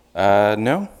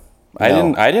 No.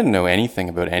 I didn't know anything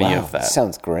about any of that.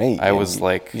 Sounds great. I was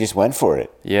like, you just went for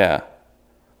it. Yeah.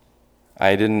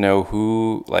 I didn't know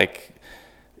who,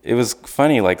 it was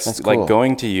funny, That's cool. like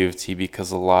going to U of T,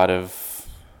 because a lot of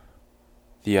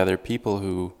the other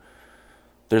people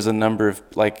there's a number of,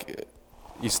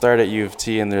 you start at U of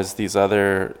T and there's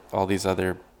all these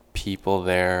other people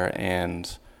there,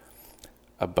 and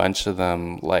a bunch of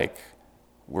them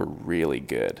were really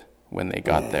good when they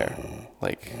got there.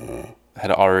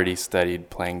 Had already studied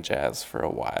playing jazz for a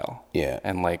while. Yeah.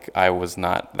 And I was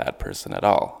not that person at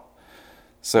all.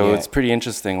 So it's pretty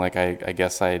interesting. I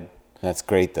guess That's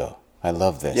great though. I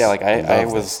love this. Yeah, I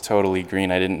was totally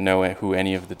green. I didn't know who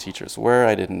any of the teachers were.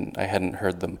 I hadn't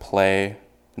heard them play.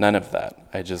 None of that.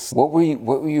 What were you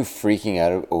freaking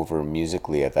out over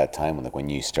musically at that time, when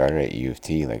you started at U of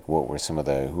T? Like, who were some of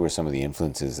the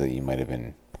influences that you might have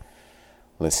been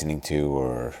listening to,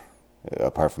 or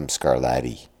apart from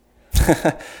Scarlatti?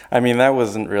 I mean, that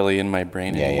wasn't really in my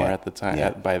brain anymore at the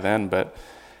time, by then, but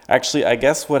actually, I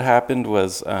guess what happened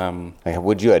was...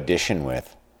 what'd you audition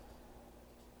with?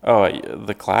 Oh,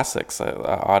 the classics,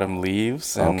 Autumn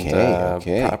Leaves, and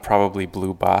probably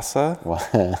Blue Bossa.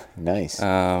 Wow, nice.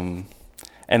 And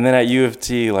then at U of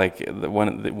T,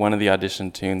 one of the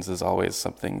audition tunes is always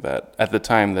something that, at the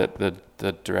time, that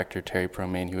the director, Terry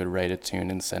Promain, he would write a tune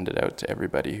and send it out to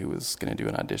everybody who was going to do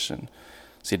an audition.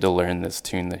 So you had to learn this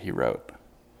tune that he wrote.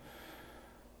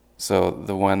 So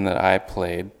the one that I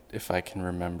played, if I can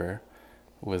remember,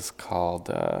 was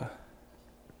called...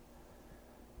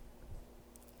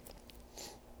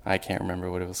 I can't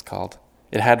remember what it was called.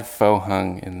 It had Fo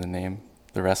Hung in the name,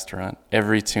 the restaurant.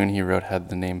 Every tune he wrote had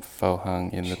the name Fo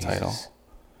Hung in the title.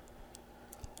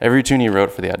 Every tune he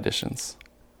wrote for the auditions.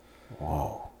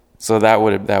 Whoa. So that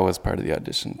was part of the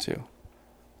audition too.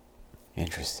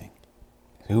 Interesting.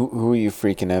 Who were you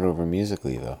freaking out over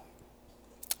musically, though?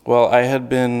 Well, I had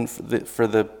been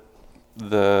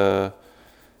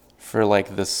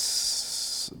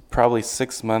probably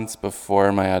 6 months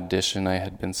before my audition, I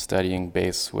had been studying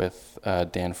bass with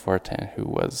Dan Fortin, who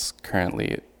was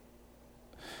currently,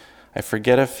 I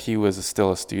forget if he was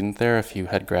still a student there, if he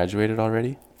had graduated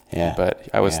already. Yeah. But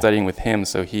I was studying with him,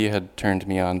 so he had turned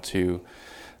me on to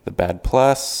the Bad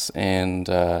Plus and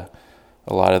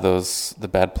a lot of the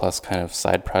Bad Plus kind of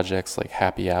side projects like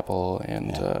Happy Apple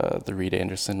and the Reed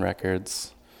Anderson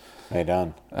records. Right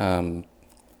on.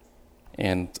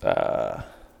 And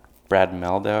Brad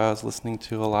Mehldau I was listening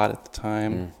to a lot at the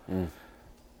time.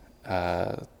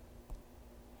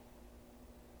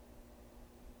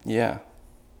 Yeah.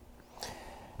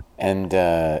 And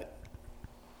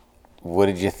what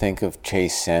did you think of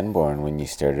Chase Sanborn when you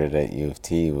started at U of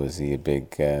T? Was he a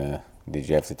big... did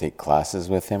you have to take classes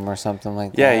with him or something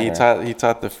like that? Yeah, he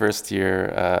taught the first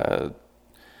year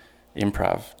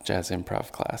jazz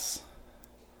improv class.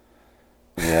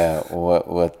 Yeah,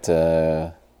 what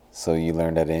so you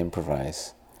learned how to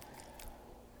improvise,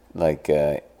 like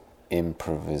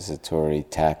improvisatory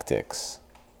tactics.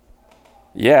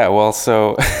 Yeah, well,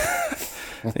 so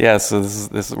yeah, so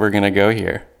this we're gonna go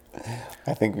here.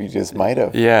 I think we just might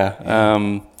have. Yeah.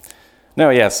 No,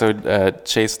 yeah. So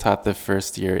Chase taught the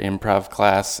first year improv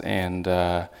class, and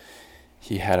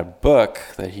he had a book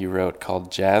that he wrote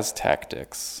called Jazz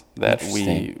Tactics that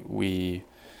we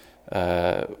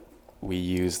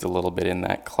used a little bit in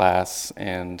that class.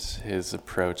 And his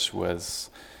approach was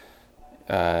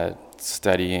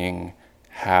studying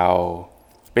how,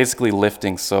 basically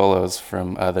lifting solos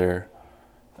from other.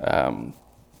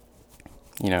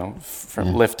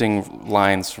 Lifting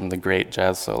lines from the great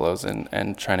jazz solos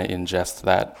and trying to ingest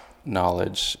that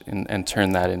knowledge and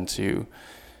turn that into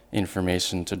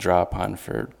information to draw upon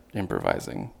for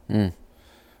improvising.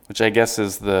 Which I guess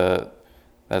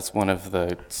that's one of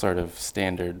the sort of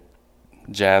standard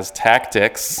jazz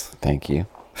tactics. Thank you.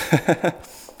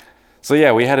 So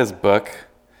yeah, we had his book.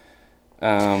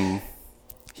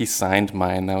 He signed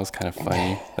mine. That was kind of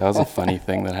funny. That was a funny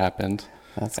thing that happened.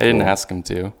 That's I didn't ask him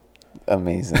to.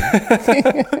 Amazing.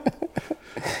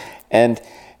 and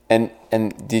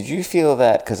did you feel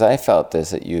that, because I felt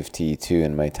this at U of T too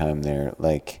in my time there,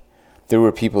 like there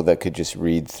were people that could just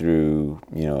read through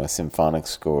a symphonic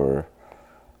score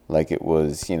like it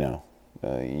was a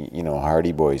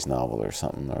Hardy Boys novel or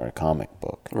something, or a comic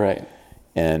book, right?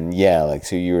 And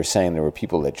so you were saying there were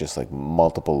people that just like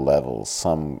multiple levels,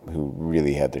 some who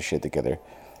really had their shit together.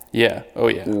 Yeah. Oh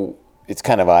yeah. It's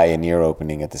kind of eye and ear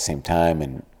opening at the same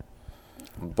time,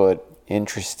 but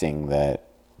interesting that,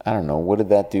 I don't know, what did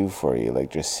that do for you?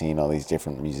 Like just seeing all these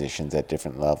different musicians at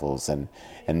different levels and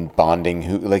bonding.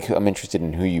 I'm interested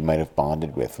in who you might have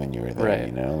bonded with when you were there,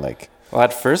 right. Well,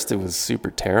 at first it was super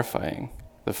terrifying.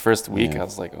 The first week I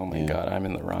was like, oh my God, I'm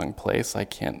in the wrong place. I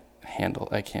can't hang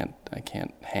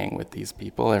with these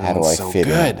people. Everyone's so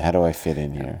good. How do I fit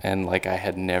in here? And like I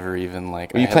had never even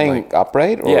like. Were you playing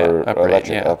upright or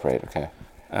electric? Yeah. Upright, okay.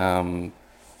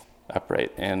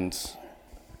 Upright, and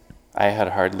I had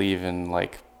hardly even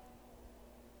like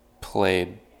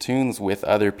played tunes with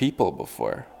other people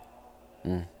before.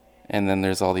 And then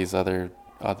there's all these other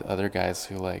guys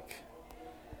who like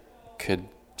could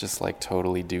just like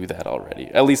totally do that already.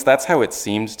 At least that's how it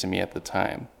seemed to me at the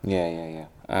time. Yeah.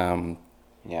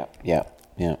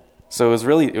 So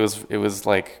it was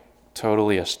like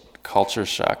totally a culture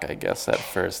shock, I guess, at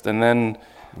first. And then,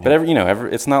 but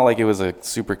it's not like it was a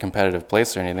super competitive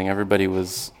place or anything. Everybody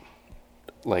was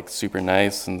like super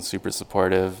nice and super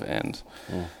supportive, and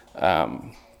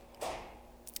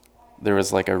there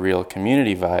was like a real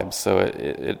community vibe. So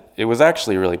it was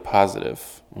actually really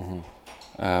positive.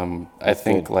 I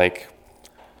think like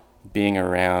being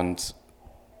around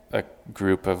a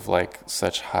group of like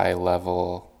such high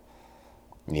level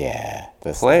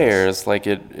players, like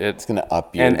it's gonna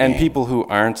up your and people who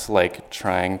aren't like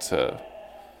trying to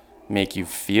make you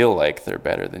feel like they're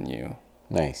better than you.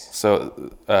 Nice.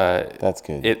 So that's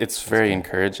good. It's very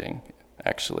encouraging,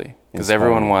 actually, because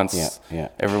everyone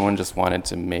just wanted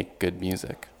to make good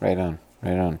music. Right on.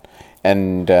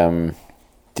 And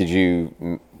did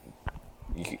you?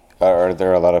 Are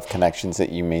there a lot of connections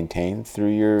that you maintain through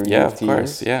your of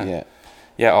course years?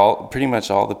 Pretty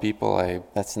much all the people I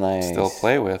that's nice still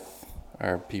play with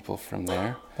are people from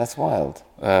there. That's wild.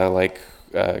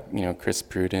 Chris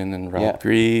Pruden and Rob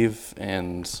Grieve,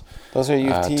 and those are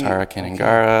U of T. Tara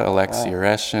Kanengara, Alexi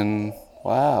Oreshin.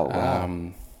 Wow.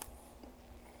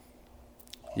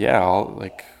 All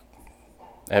like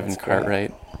Evan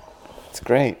Cartwright. It's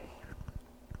great.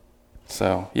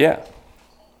 So yeah.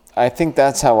 I think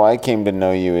that's how I came to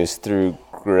know you, is through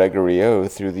Gregory O,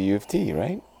 through the U of T,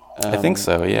 right? I think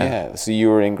so, yeah. Yeah, so you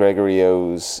were in Gregory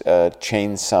O's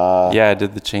chainsaw... Yeah, I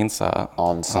did the chainsaw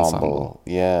ensemble.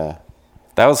 Yeah.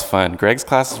 That was fun. Greg's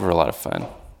classes were a lot of fun.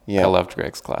 Yeah. I loved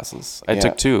Greg's classes. I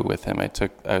took 2 with him. I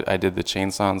did the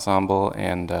chainsaw ensemble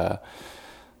and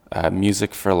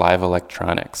music for live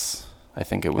electronics, I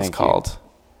think it was called.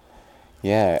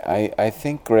 Yeah, I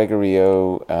think Gregory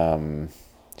O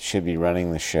should be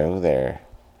running the show there.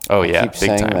 Oh yeah, I keep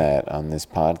saying that on this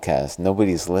podcast.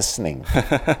 Nobody's listening.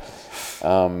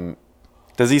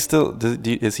 Does he still?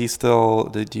 Is he still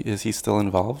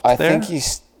involved there?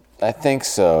 I think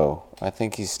so. I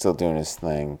think he's still doing his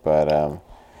thing. But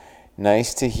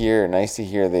nice to hear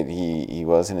that he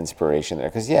was an inspiration there.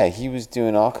 Because he was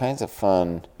doing all kinds of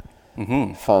fun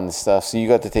stuff. So you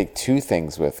got to take 2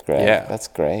 things with Greg. Yeah, that's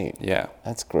great. Yeah,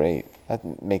 that's great.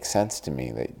 That makes sense to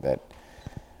me that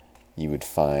you would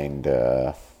find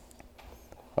a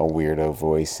weirdo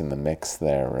voice in the mix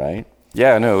there, right?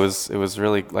 Yeah, no, it was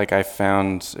really like I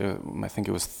found. I think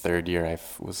it was 3rd year. I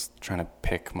was trying to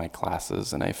pick my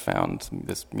classes, and I found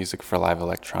this music for live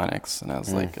electronics, and I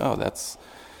was like, oh,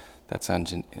 that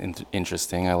sounds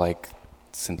interesting. I like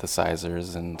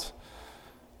synthesizers and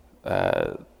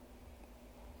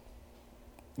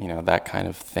that kind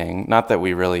of thing. Not that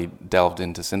we really delved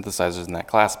into synthesizers in that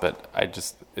class, but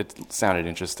it sounded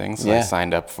interesting, so I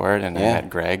signed up for it, and I met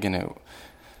Greg, and it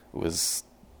was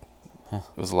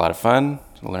a lot of fun.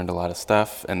 I learned a lot of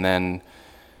stuff, and then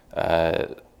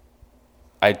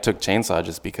I took chainsaw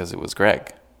just because it was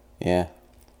Greg. Yeah.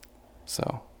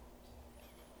 So.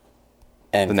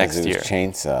 And the next year,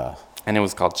 chainsaw, and it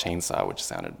was called Chainsaw, which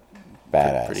sounded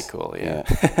badass, pretty cool. Yeah.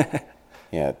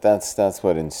 Yeah, that's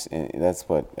what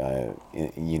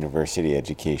university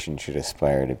education should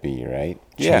aspire to be, right?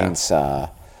 Yeah.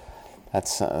 Chainsaw.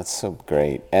 That's so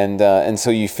great. And so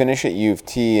you finish at U of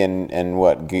T, and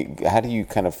what? How do you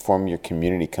kind of form your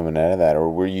community coming out of that? Or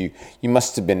were you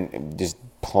must have been just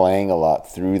playing a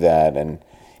lot through that and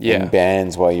in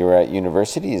bands while you were at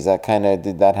university? Is that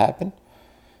did that happen?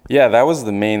 Yeah, that was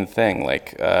the main thing.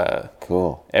 Like,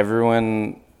 cool.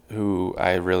 Everyone who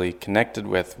I really connected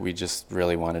with, we just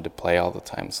really wanted to play all the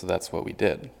time, so that's what we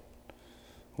did.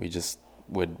 We just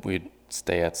we'd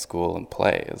stay at school and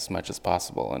play as much as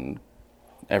possible, and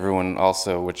everyone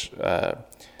also,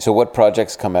 So what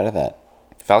projects come out of that?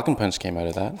 Falcon Punch came out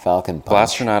of that. Falcon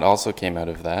Punch. Blasternaut also came out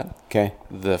of that. Okay.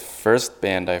 The first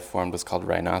band I formed was called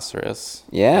Rhinoceros.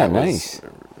 Yeah, nice.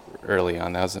 Early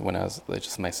on, that was when I was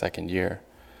just my 2nd year.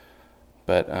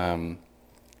 But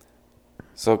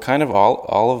so kind of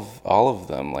all of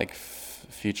them, like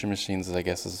Future Machines, I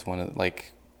guess, is one of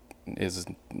is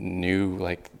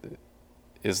new,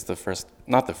 is the first,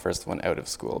 not the first one out of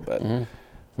school, but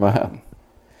wow.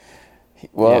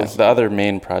 Well, the other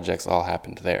main projects all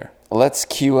happened there. Let's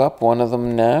cue up one of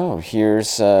them now.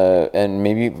 Here's and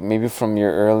maybe from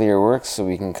your earlier work, so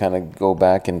we can kind of go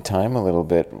back in time a little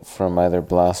bit from either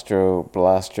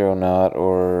Blasternaut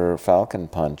or Falcon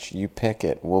Punch. You pick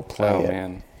it. We'll play it. Oh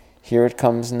man. Here it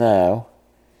comes now.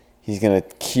 He's gonna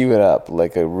cue it up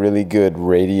like a really good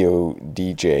radio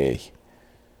DJ.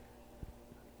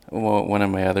 Well, one of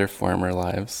my other former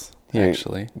lives.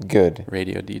 Actually. Good.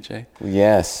 Radio DJ.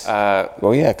 Yes.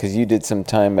 Well, yeah, because you did some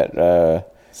time at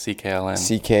CKLN.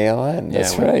 CKLN,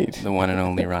 that's right. The one and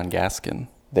only Ron Gaskin.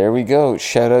 There we go.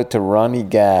 Shout out to Ronnie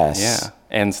Gas. Yeah,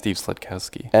 and Steve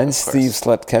Slutkowski. And Steve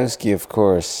Slutkowski, of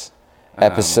course.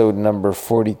 Episode number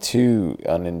 42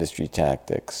 on Industry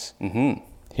Tactics. Mm-hmm.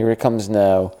 Here it comes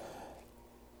now.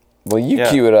 Well, you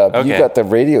cue it up. Okay. You got the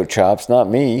radio chops, not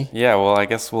me. Yeah, well, I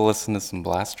guess we'll listen to some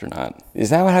Blasternaut.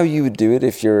 Is that how you would do it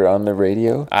if you're on the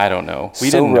radio? I don't know. We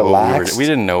didn't relaxed. We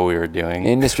didn't know what we were doing.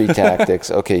 Industry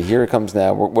Tactics. Okay, here it comes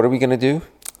now. What are we going to do?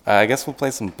 I guess we'll play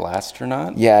some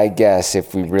Blasternaut. Yeah, I guess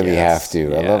if we really have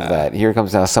to. Yeah. I love that. Here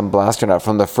comes now some Blasternaut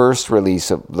from the first release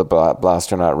of the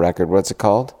Blasternaut record. What's it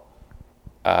called?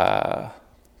 I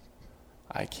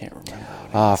can't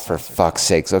remember. For fuck's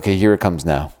sakes. Okay, here it comes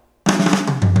now.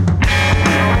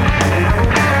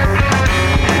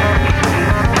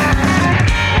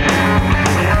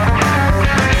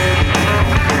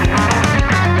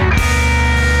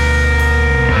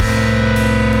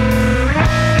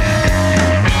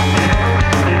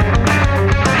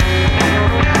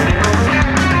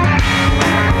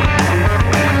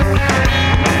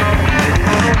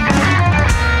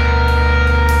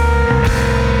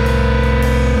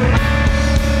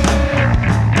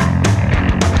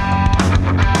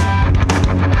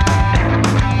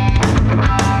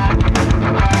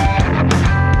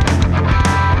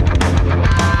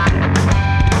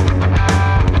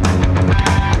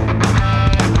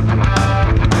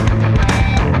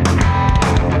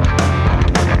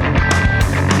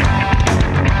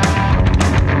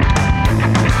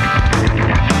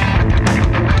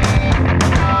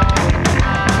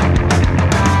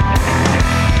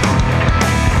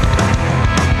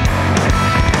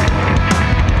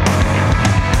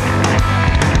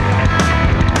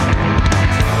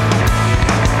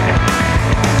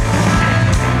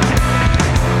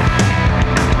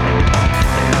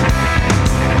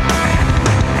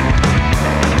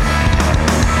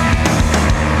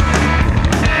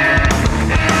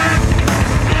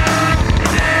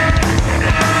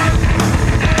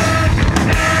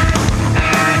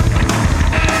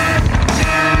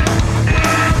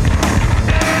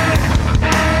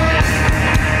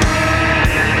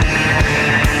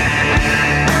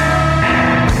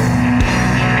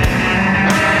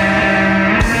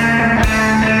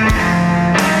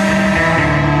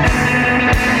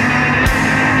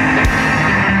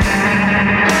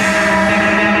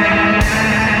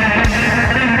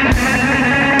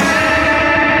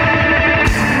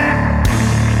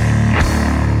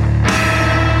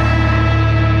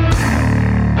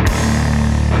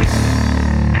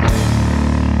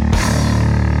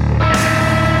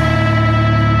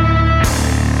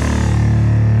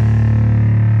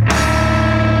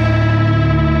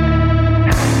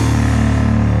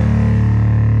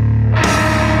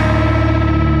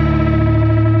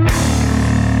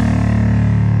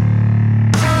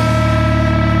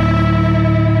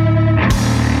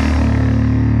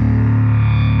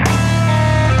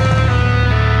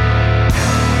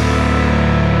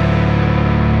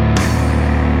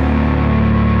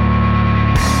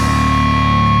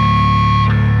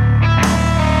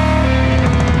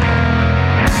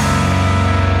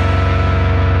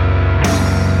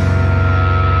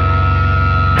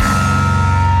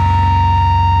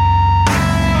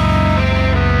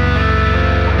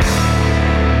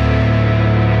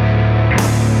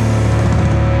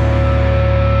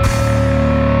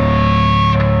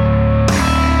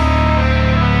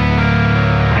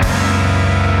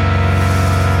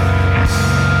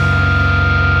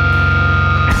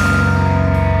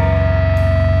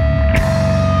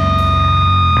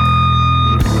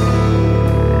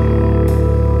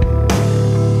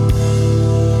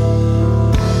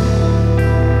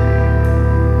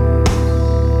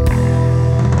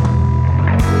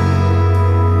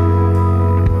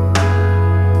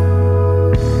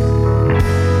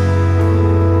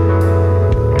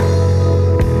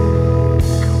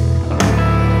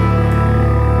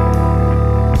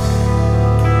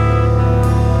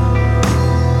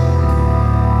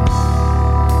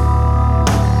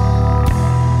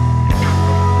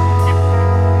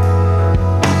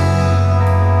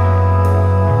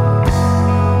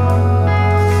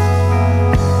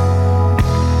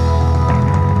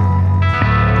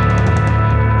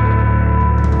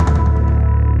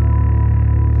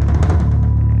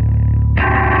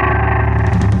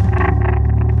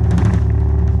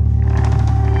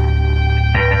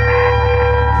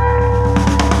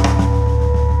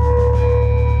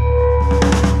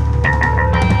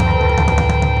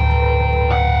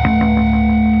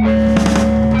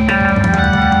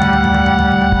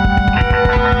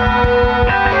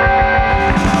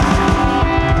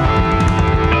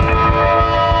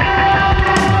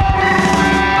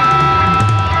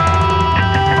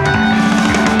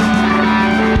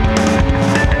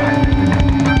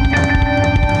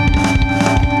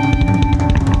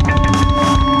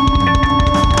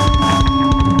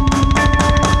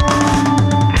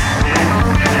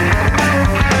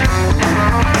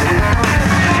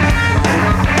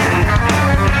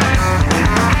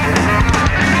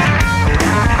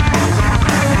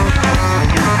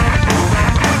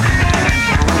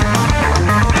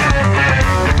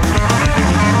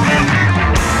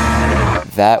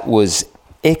 that was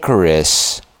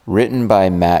Icarus, written by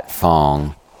Matt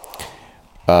Fong.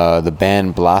 The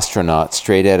band Blastronaut,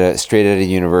 straight out of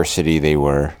university they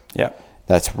were. Yeah.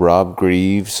 That's Rob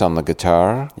Greaves on the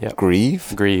guitar. Yep. Grieve,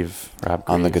 Rob Grieve.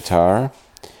 On the guitar.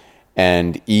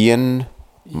 And Ian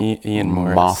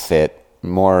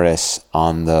Morris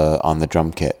on the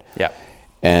drum kit. Yeah.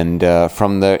 And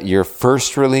from your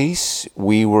first release,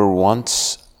 We Were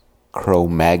Once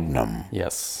Cro-Magnon.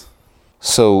 Yes.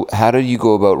 So how did you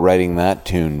go about writing that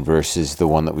tune versus the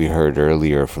one that we heard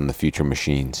earlier from the Future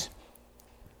Machines?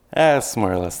 It's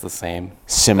more or less the same.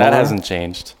 Similar? That hasn't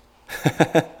changed.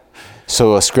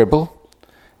 So a scribble?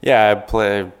 Yeah,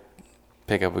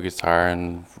 pick up a guitar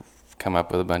and come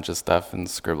up with a bunch of stuff and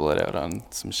scribble it out on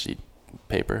some sheet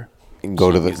paper.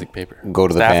 Music paper. Go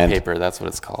to the Staff band paper. That's what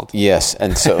it's called. Yes,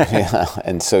 and so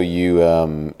so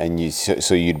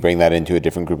you'd bring that into a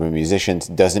different group of musicians.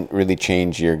 Doesn't really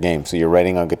change your game. So you're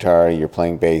writing on guitar, you're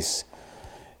playing bass,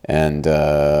 and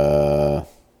wow.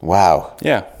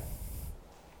 Yeah.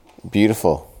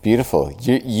 Beautiful.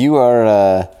 You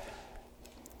are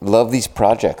love these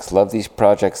projects.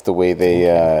 The way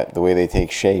they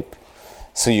take shape.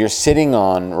 So you're sitting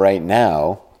on right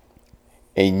now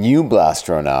a new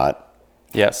Blastronaut.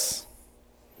 Yes.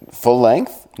 Full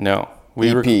length? No.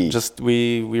 EP.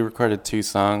 We recorded 2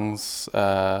 songs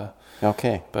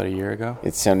okay. about a year ago.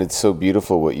 It sounded so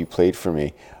beautiful what you played for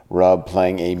me. Rob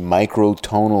playing a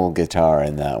microtonal guitar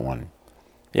in that one.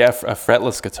 Yeah, a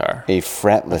fretless guitar. A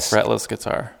fretless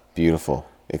guitar. Beautiful.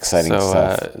 Exciting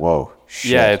stuff. Whoa.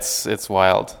 Shit. Yeah, it's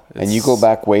wild. And you go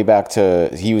way back to,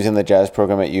 he was in the jazz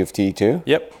program at U of T too?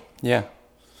 Yep. Yeah.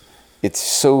 It's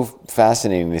so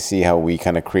fascinating to see how we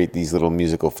kind of create these little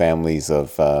musical families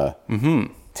of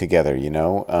together, you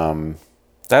know?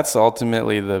 That's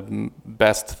ultimately the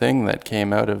best thing that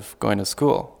came out of going to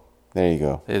school. There you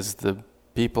go. Is the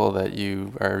people that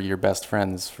you are your best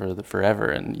friends for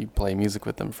forever, and you play music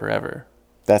with them forever.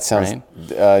 That sounds,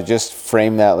 right? Just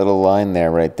frame that little line there,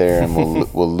 right there, and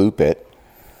we'll loop it.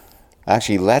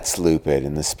 Actually, let's loop it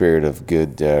in the spirit of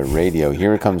good radio.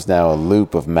 Here it comes now, a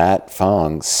loop of Matt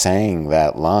Fong saying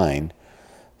that line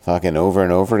fucking over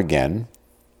and over again.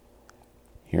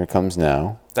 Here it comes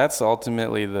now. That's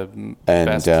ultimately the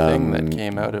best thing that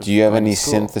came out of. Do you have any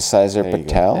synthesizer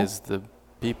Patel? Is the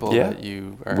people that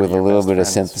you are with a little bit of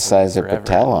synthesizer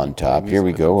Patel on top. Here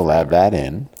we go. We'll add that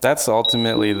in. That's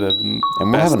ultimately the and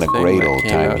we're having a great old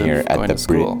time here at the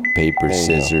Brit Paper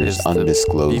Scissors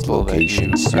undisclosed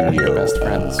location studio. Your best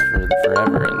friends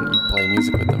forever, and you play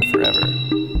music with them forever.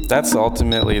 That's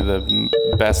ultimately the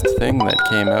best thing that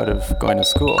came out of going to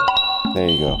school. There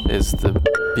you go. Is the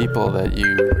people that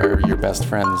you are your best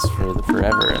friends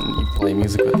forever, and you play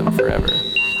music with them forever.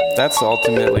 That's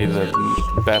ultimately the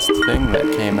best thing that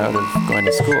came out of going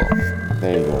to school.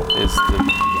 There you go. Is the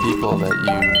people that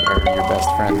you are your best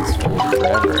friends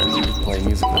forever, and you play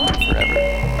music with them forever.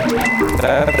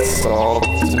 That's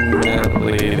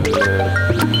ultimately the best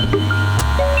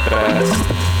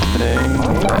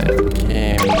thing that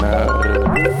came out of going to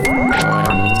school. Is the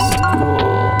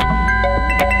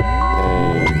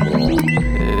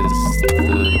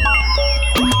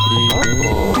people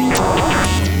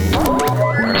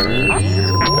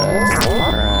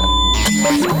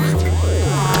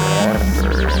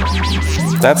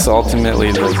That's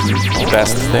ultimately the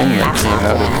best thing that came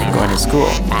out of going to school.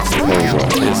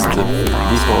 Is the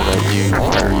people that you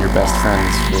are your best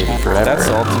friends forever. That's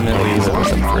ultimately the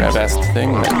best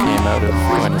thing that came out of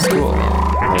going to school.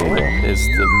 Is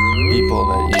the people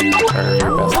that you are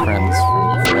your best friends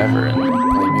forever, and you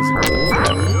play music with them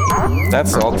forever.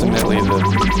 That's ultimately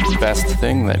the best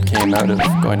thing that came out of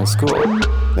going to school.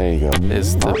 There you go.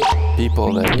 Is the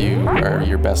people that you are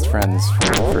your best friends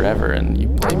forever, and you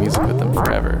play music with them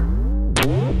forever.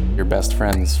 Your best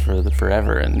friends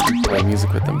forever, and you play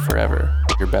music with them forever.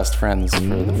 Your best friends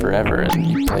forever, and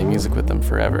you play music with them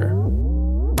forever.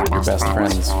 Your best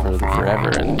friends forever,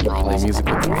 and you play music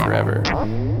with them forever.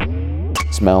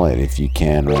 Smell it if you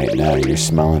can right now. You're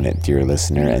smelling it, dear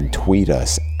listener, and tweet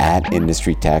us at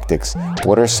Industry Tactics.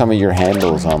 What are some of your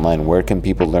handles online? Where can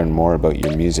people learn more about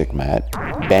your music, Matt?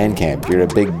 Bandcamp. You're a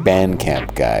big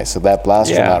Bandcamp guy. So that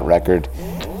Blastronaut record,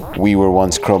 We Were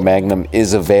Once Cro-Magnon,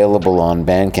 is available on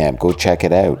Bandcamp. Go check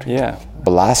it out. Yeah.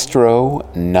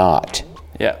 Blastronaut.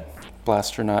 Yeah.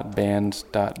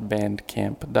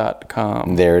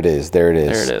 Blastronautband.bandcamp.com. There it is. There it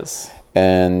is.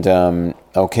 And,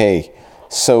 okay.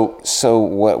 So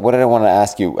what did I want to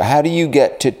ask you? How do you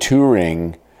get to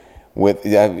touring with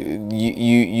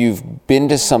you've been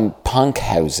to some punk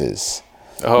houses.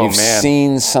 Oh, You've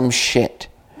seen some shit.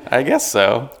 I guess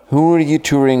so. Who were you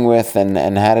touring with, and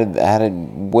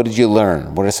what did you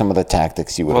learn? What are some of the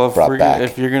tactics you would have brought back?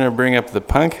 If you're gonna bring up the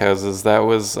punk houses, I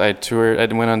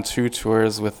went on 2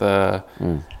 tours with a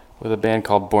band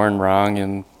called Born Wrong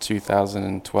in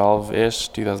 2012-ish,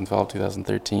 2012,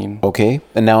 2013. Okay,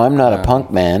 and now I'm not a punk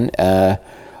man.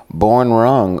 Born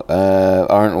Wrong,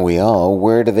 aren't we all?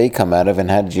 Where do they come out of,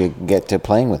 and how did you get to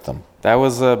playing with them? That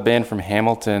was a band from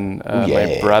Hamilton.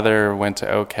 My brother went to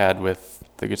OCAD with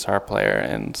the guitar player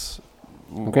and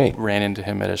ran into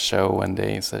him at a show one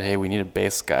day. He said, "Hey, we need a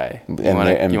bass guy. You want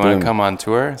to come on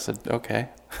tour?" I said, "Okay."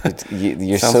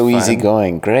 You're so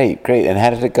easygoing. Great. And how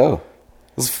did it go?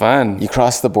 It was fun. You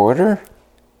crossed the border?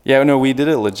 Yeah, no, we did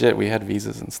it legit. We had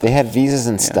visas and stuff. They had visas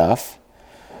and stuff.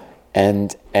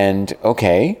 And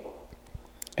okay.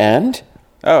 And?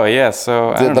 Oh, yeah,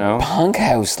 so I don't know. The punk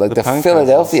house, like the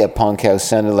Philadelphia punk house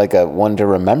sounded like a one to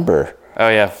remember. Oh,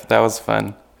 yeah, that was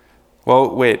fun.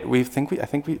 Well, wait, where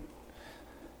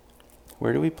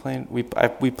do we play? We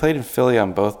played in Philly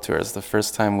on both tours. The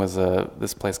first time was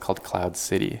this place called Cloud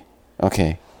City.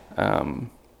 Okay.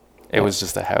 It was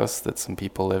just a house that some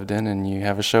people lived in, and you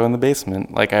have a show in the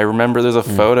basement. Like, I remember there's a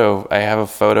photo. I have a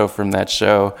photo from that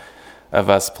show of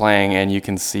us playing, and you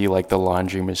can see like the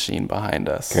laundry machine behind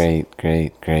us. Great.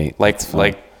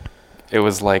 Like it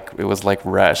was like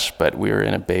Rush, but we were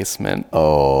in a basement.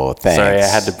 Oh, thanks. Sorry, I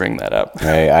had to bring that up.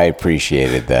 I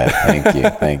appreciated that.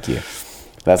 Thank you.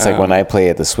 That's like when I play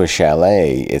at the Swiss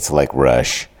Chalet, it's like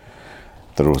Rush.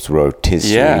 Those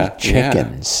rotisserie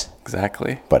chickens. Yeah,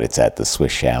 exactly. But it's at the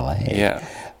Swiss Chalet. Yeah.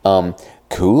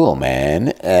 Cool,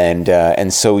 man.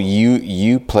 And so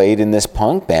you played in this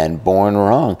punk band, Born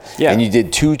Wrong. Yeah. And you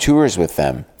did 2 tours with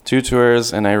them. 2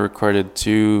 tours, and I recorded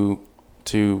two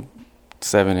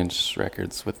 7-inch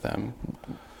records with them.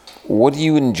 What do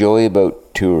you enjoy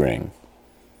about touring?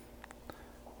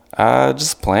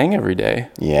 Just playing every day.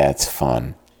 Yeah, it's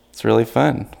fun. It's really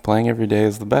fun. Playing every day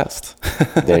is the best.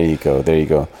 There you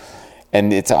go.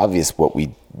 And it's obvious what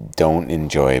we don't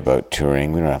enjoy about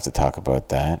touring. We don't have to talk about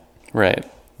that. Right.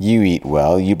 You eat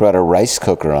well. You brought a rice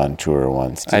cooker on tour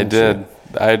once, didn't you?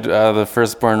 I did. The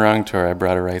first Born Wrong tour, I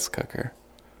brought a rice cooker.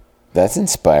 That's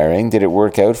inspiring. Did it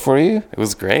work out for you? It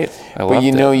was great. I loved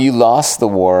it. But you lost the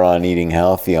war on eating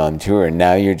healthy on tour.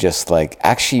 Now you're just like,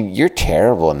 actually, you're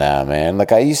terrible now, man.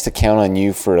 Like, I used to count on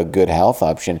you for a good health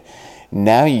option.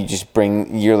 Now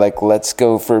you're like, let's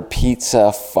go for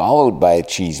pizza followed by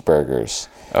cheeseburgers.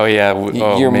 Oh, yeah.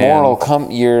 Your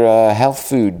health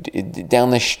food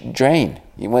down the drain.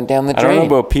 You went down the drain. I don't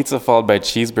know about pizza followed by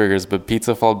cheeseburgers, but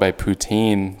pizza folled by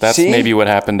poutine. That's maybe what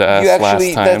happened to us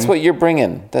last time. That's what you're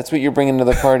bringing. That's what you're bringing to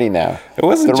the party now. It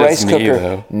wasn't the just rice cooker.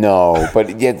 Though. No,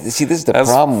 but this is the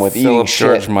problem with eating shit.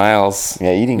 George Miles.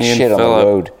 Yeah, eating shit on the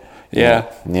road.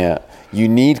 Yeah. You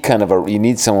need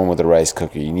someone with a rice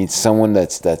cooker. You need someone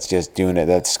that's just doing it.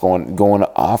 That's going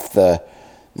off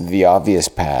the obvious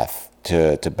path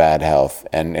to bad health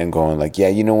and going like, yeah,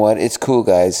 you know what? It's cool,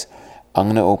 guys. I'm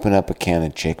going to open up a can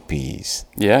of chickpeas.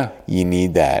 Yeah. You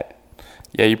need that.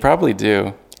 Yeah, you probably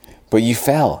do. But you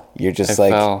fell. You're just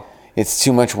it's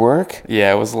too much work?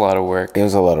 Yeah, it was a lot of work. It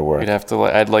was a lot of work.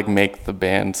 I'd make the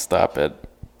band stop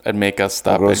I'd make us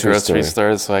stop at grocery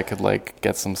stores so I could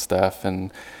get some stuff.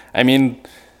 And I mean,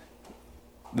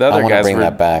 the other guys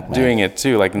were doing it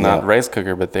too, not rice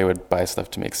cooker, but they would buy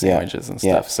stuff to make sandwiches and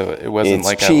stuff. So it wasn't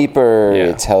it's cheaper,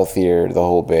 it's healthier, the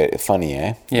whole bit. Funny,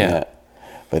 eh? Yeah.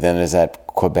 But then there's that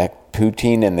Quebec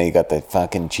poutine, and they got the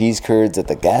fucking cheese curds at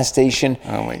the gas station.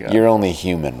 Oh my God. You're only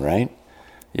human, right?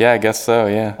 Yeah, I guess so,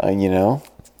 yeah.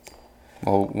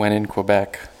 Well, when in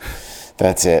Quebec.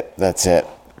 That's it.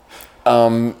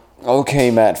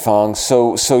 Okay, Matt Fong.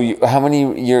 So how many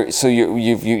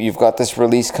you've got this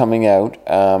release coming out.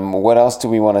 What else do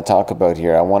we want to talk about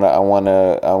here? I want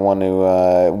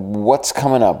to what's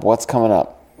coming up?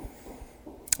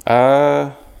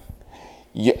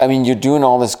 You're doing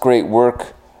all this great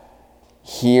work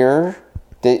here.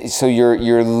 So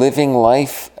you're living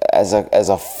life as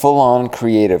a full-on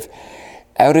creative.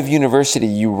 Out of university,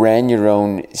 you ran your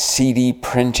own CD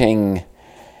printing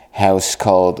house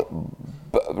called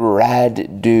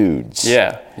Rad Dudes.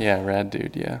 Yeah, Rad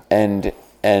Dude, yeah. And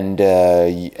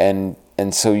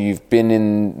so you've been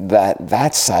in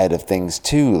that side of things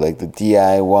too, like the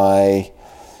DIY.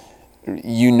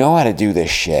 You know how to do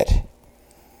this shit.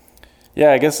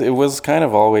 Yeah, I guess it was kind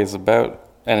of always about,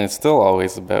 and it's still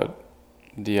always about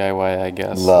DIY, I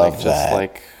guess. Love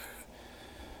that.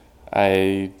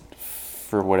 I,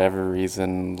 for whatever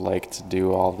reason, like to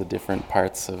do all the different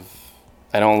parts of.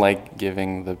 I don't like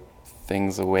giving the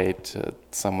things away to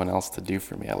someone else to do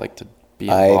for me. I like to be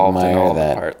involved in all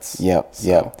the parts. Yep.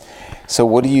 So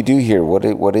what do you do here?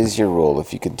 What is your role?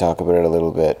 If you could talk about it a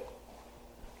little bit.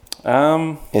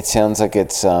 It sounds like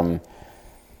it's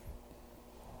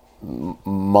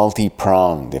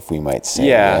multi-pronged, if we might say.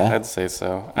 Yeah, I'd say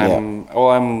so.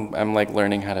 I'm like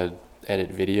learning how to edit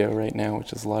video right now,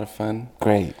 which is a lot of fun.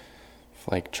 Great.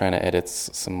 Like trying to edit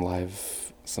some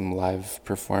live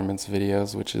performance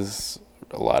videos, which is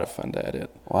a lot of fun to edit.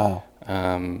 Wow.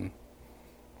 And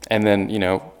then,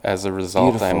 as a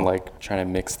result, beautiful. I'm like trying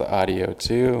to mix the audio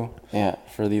too. Yeah.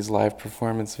 For these live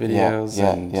performance videos.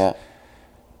 And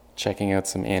checking out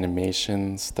some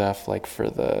animation stuff, like for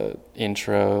the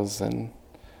intros and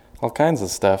all kinds of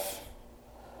stuff.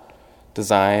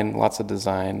 Design, lots of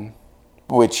design.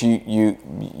 Which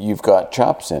you've got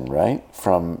chops in, right?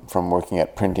 From working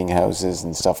at printing houses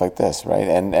and stuff like this, right?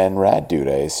 And Rad Dude,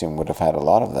 I assume, would have had a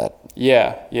lot of that.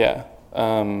 Yeah.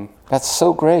 That's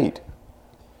so great.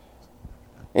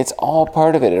 It's all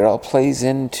part of it. It all plays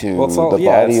into the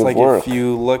body of like work. If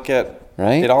you look at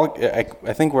right? It all.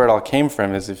 I think where it all came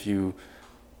from is if you,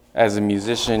 as a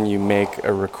musician, you make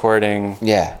a recording.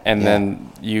 Yeah. And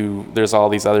then there's all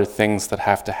these other things that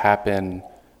have to happen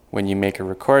when you make a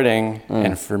recording.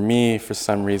 And for me, for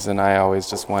some reason, I always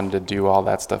just wanted to do all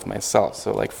that stuff myself.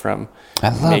 So like from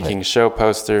making show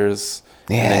posters,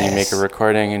 and then you make a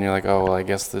recording and you're like, oh, well, I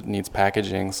guess that needs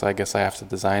packaging. So I guess I have to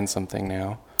design something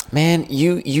now. Man,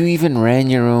 you even ran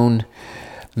your own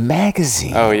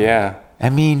magazine. Oh, yeah. I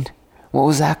mean, what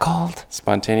was that called?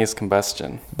 Spontaneous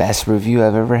Combustion. Best review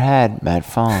I've ever had, Matt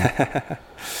Fong. I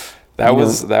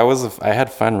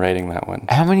had fun writing that one.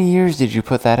 How many years did you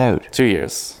put that out? 2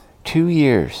 years. 2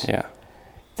 years. Yeah.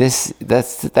 That's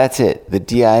it. The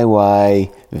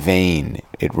DIY vein.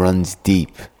 It runs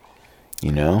deep.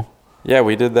 Yeah,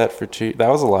 we did that for 2. That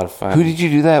was a lot of fun. Who did you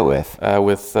do that with?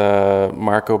 With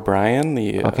Mark O'Brien,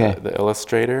 the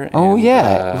illustrator. Oh,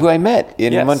 and, who I met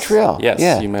in Montreal.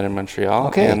 Yes, you met in Montreal.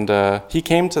 Okay. And he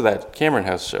came to that Cameron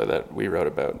House show that we wrote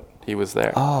about. He was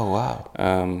there. Oh, wow.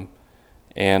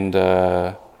 And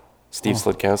Steve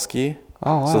Slitkowski.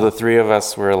 Oh, wow. So the three of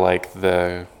us were like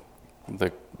the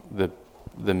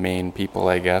main people,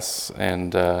 I guess.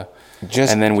 And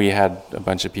then we had a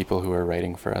bunch of people who were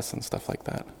writing for us and stuff like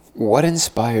that. What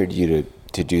inspired you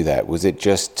to do that? Was it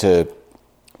just to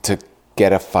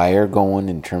get a fire going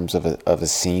in terms of a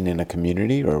scene in a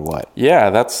community, or what?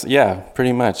 Yeah,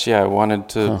 pretty much. Yeah, I wanted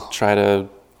to try to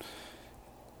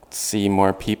see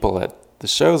more people at the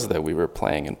shows that we were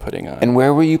playing and putting on. And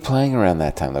where were you playing around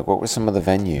that time? Like, what were some of the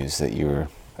venues that you were...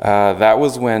 That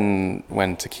was when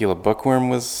Tequila Bookworm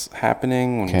was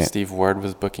happening, when Steve Ward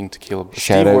was booking Tequila.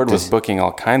 Steve Ward was booking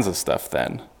all kinds of stuff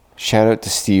then. Shout out to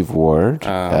Steve Ward,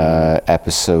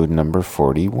 episode number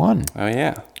 41. Oh,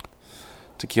 yeah.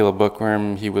 Tequila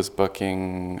Bookworm, he was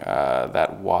booking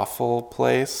that waffle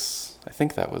place. I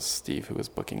think that was Steve who was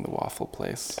booking the waffle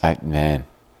place.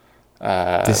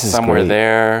 This is Somewhere great.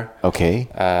 There. Okay.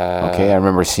 I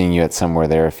remember seeing you at Somewhere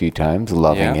There a few times,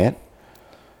 loving it.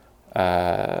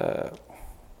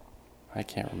 I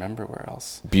can't remember where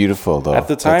else. Beautiful, though. At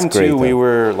the time, too, we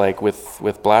were, like, with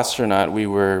Blasternaut, we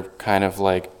were kind of,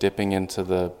 like, dipping into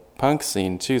the punk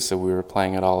scene, too, so we were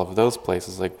playing at all of those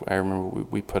places. Like, I remember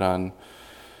we put on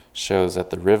shows at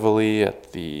the Rivoli,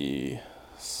 at the...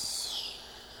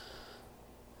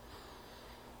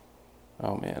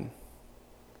 Oh, man.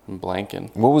 I'm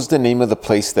blanking. What was the name of the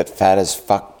place that Fat as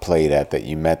Fuck played at that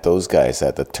you met those guys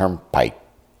at, the Turnpike?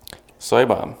 Soy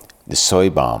Bomb. The Soy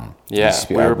Bomb. Yeah,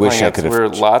 we were playing at, there were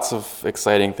lots of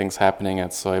exciting things happening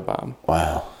at Soy Bomb.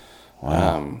 Wow.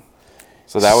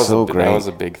 So that was that was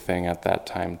a big thing at that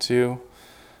time too.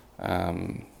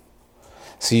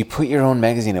 So you put your own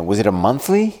magazine in. Was it a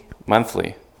monthly?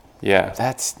 Monthly. Yeah.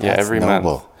 That's every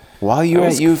noble. month. While you were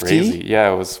at U of T?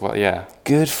 Yeah, it was. Well, yeah.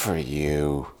 Good for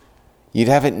you. You'd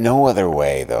have it no other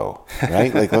way, though,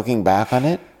 right? Like looking back on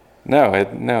it. No, I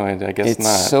guess not.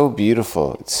 It's so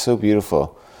beautiful. It's so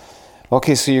beautiful.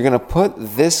 Okay, so you're going to put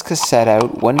this cassette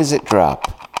out. When does it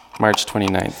drop? March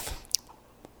 29th.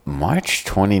 March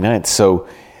 29th. So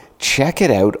check it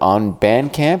out on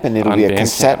Bandcamp, and it'll be a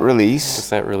cassette release.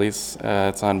 Cassette release.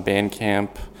 It's on Bandcamp.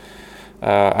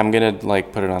 I'm going to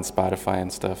put it on Spotify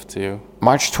and stuff too.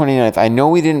 March 29th. I know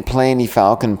we didn't play any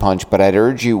Falcon Punch, but I'd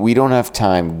urge you, we don't have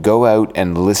time. Go out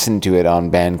and listen to it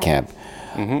on Bandcamp.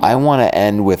 Mm-hmm. I want to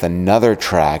end with another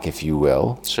track, if you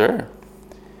will. Sure.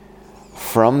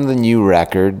 From the new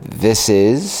record, this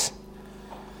is...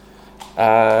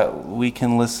 we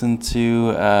can listen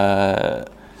to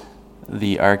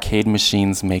The Arcade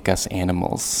Machines Make Us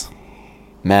Animals.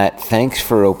 Matt, thanks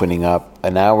for opening up.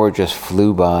 an hour just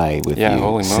flew by with you. Holy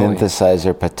moly.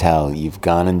 Synthesizer Patel, you've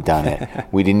gone and done it.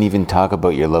 We didn't even talk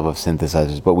about your love of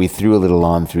synthesizers, but we threw a little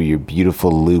on through your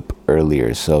beautiful loop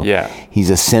earlier. So he's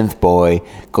a synth boy.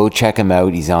 Go check him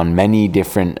out. He's on many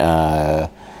different.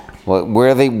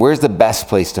 Where's the best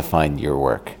place to find your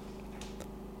work?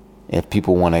 If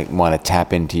people want to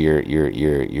tap into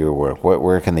your work,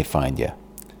 where can they find you?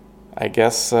 I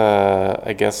guess.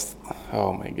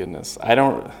 Oh my goodness, I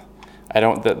don't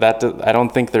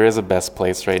think there is a best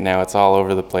place right now. It's all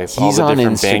over the place. He's all the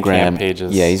on different Instagram. Bandcamp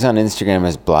pages. Yeah, he's on Instagram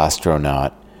as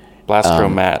Blastronaut.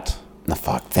 Blastromat.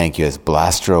 Thank you, as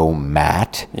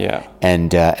Blastromat. Yeah.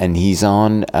 And he's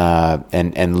on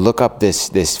and look up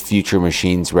this Future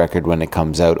Machines record when it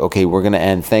comes out. Okay, we're gonna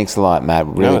end. Thanks a lot, Matt.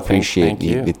 Really appreciate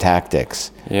the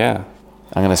tactics. Yeah.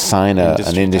 I'm gonna sign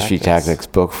an Industry Tactics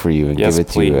book for you and give it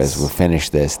to you as we finish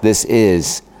this. This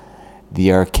is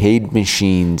The Arcade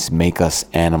Machines Make Us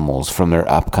Animals from their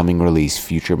upcoming release,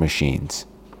 Future Machines.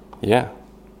 Yeah.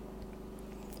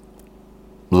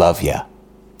 Love ya.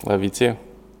 Love you too.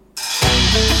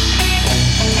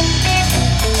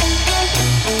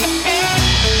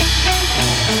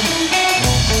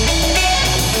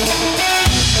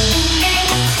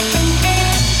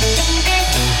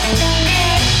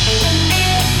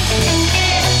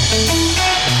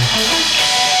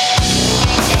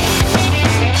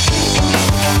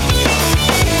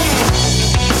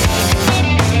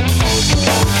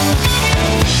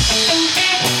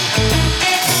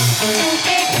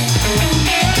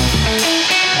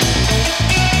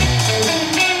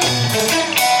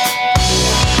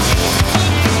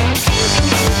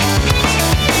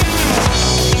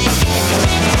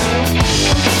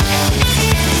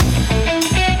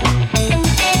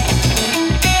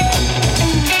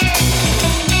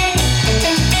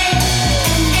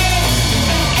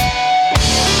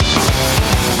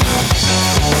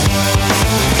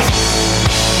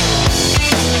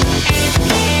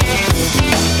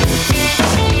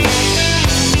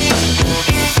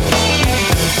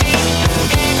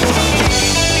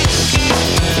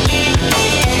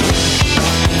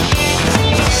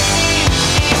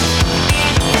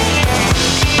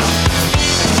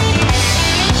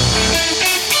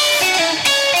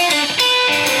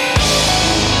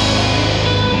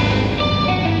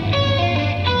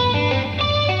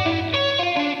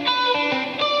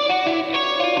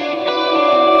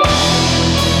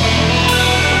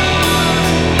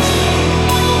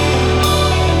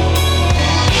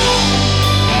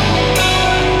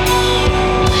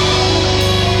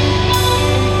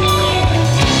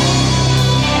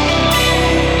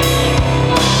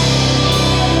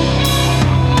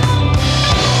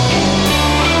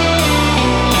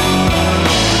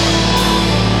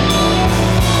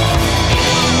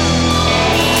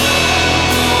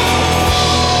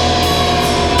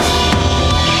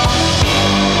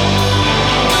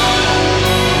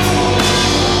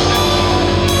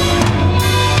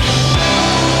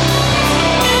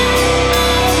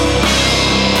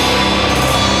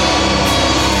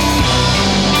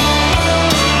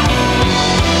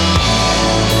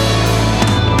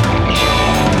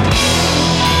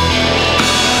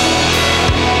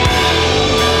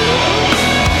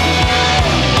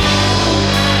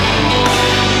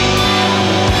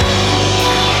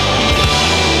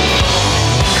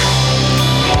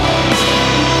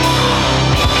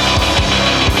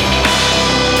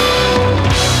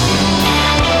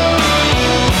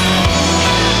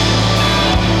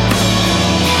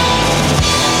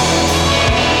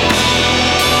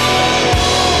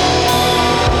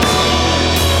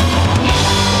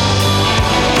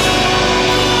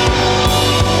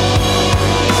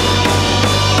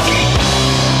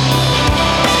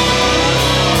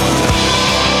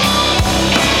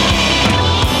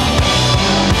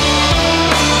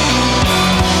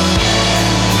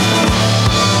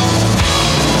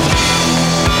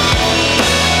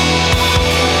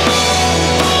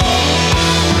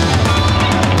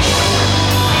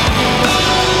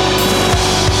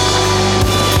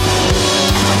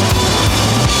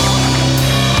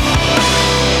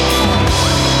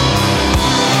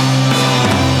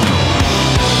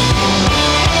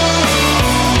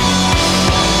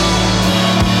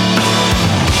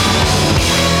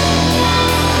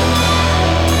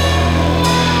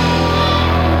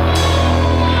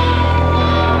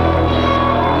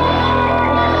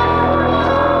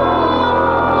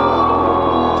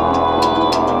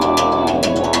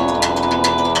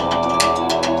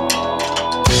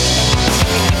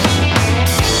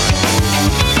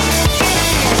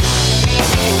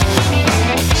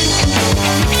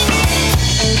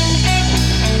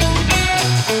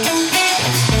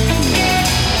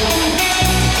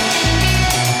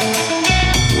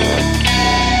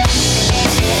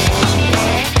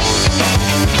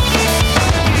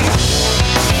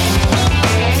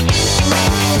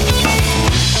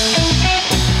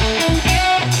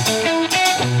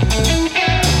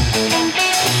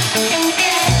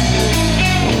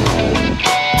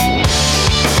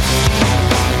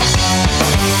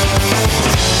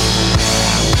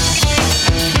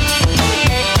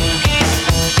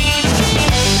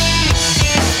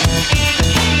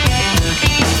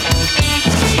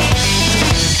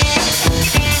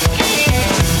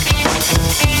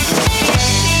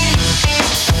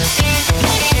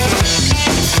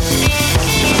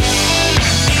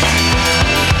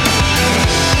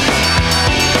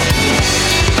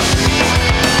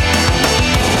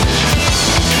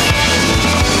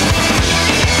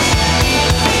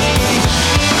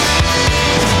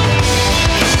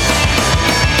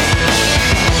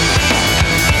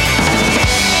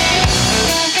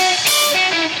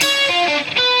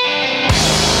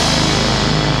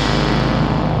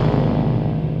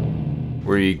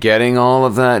 Were you getting all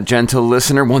of that, gentle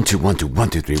listener? 1 2 1 2 1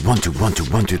 2 3 1 2 1 2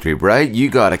 1 2 3. Right? You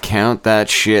gotta count that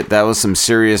shit. That was some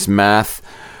serious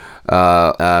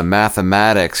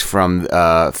mathematics from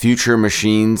Future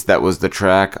Machines. That was the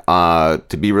track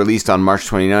to be released on March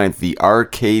 29th. The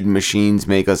Arcade Machines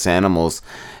Make Us Animals.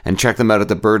 And check them out at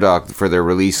the Burdock for their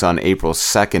release on April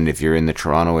 2nd if you're in the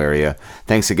Toronto area.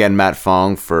 Thanks again, Matt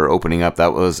Fong, for opening up.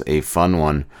 That was a fun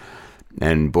one.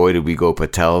 And boy, did we go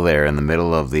Patel there in the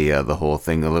middle of the whole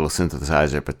thing. A little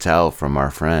synthesizer Patel from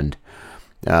our friend.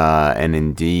 And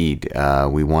indeed,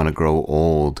 we want to grow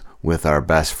old with our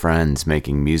best friends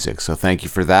making music. So thank you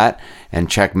for that. And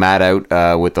check Matt out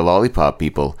with the Lollipop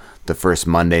People the first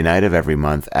Monday night of every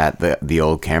month at the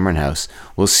old Cameron House.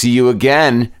 We'll see you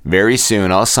again very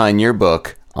soon. I'll sign your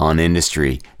book on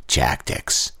industry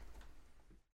tactics.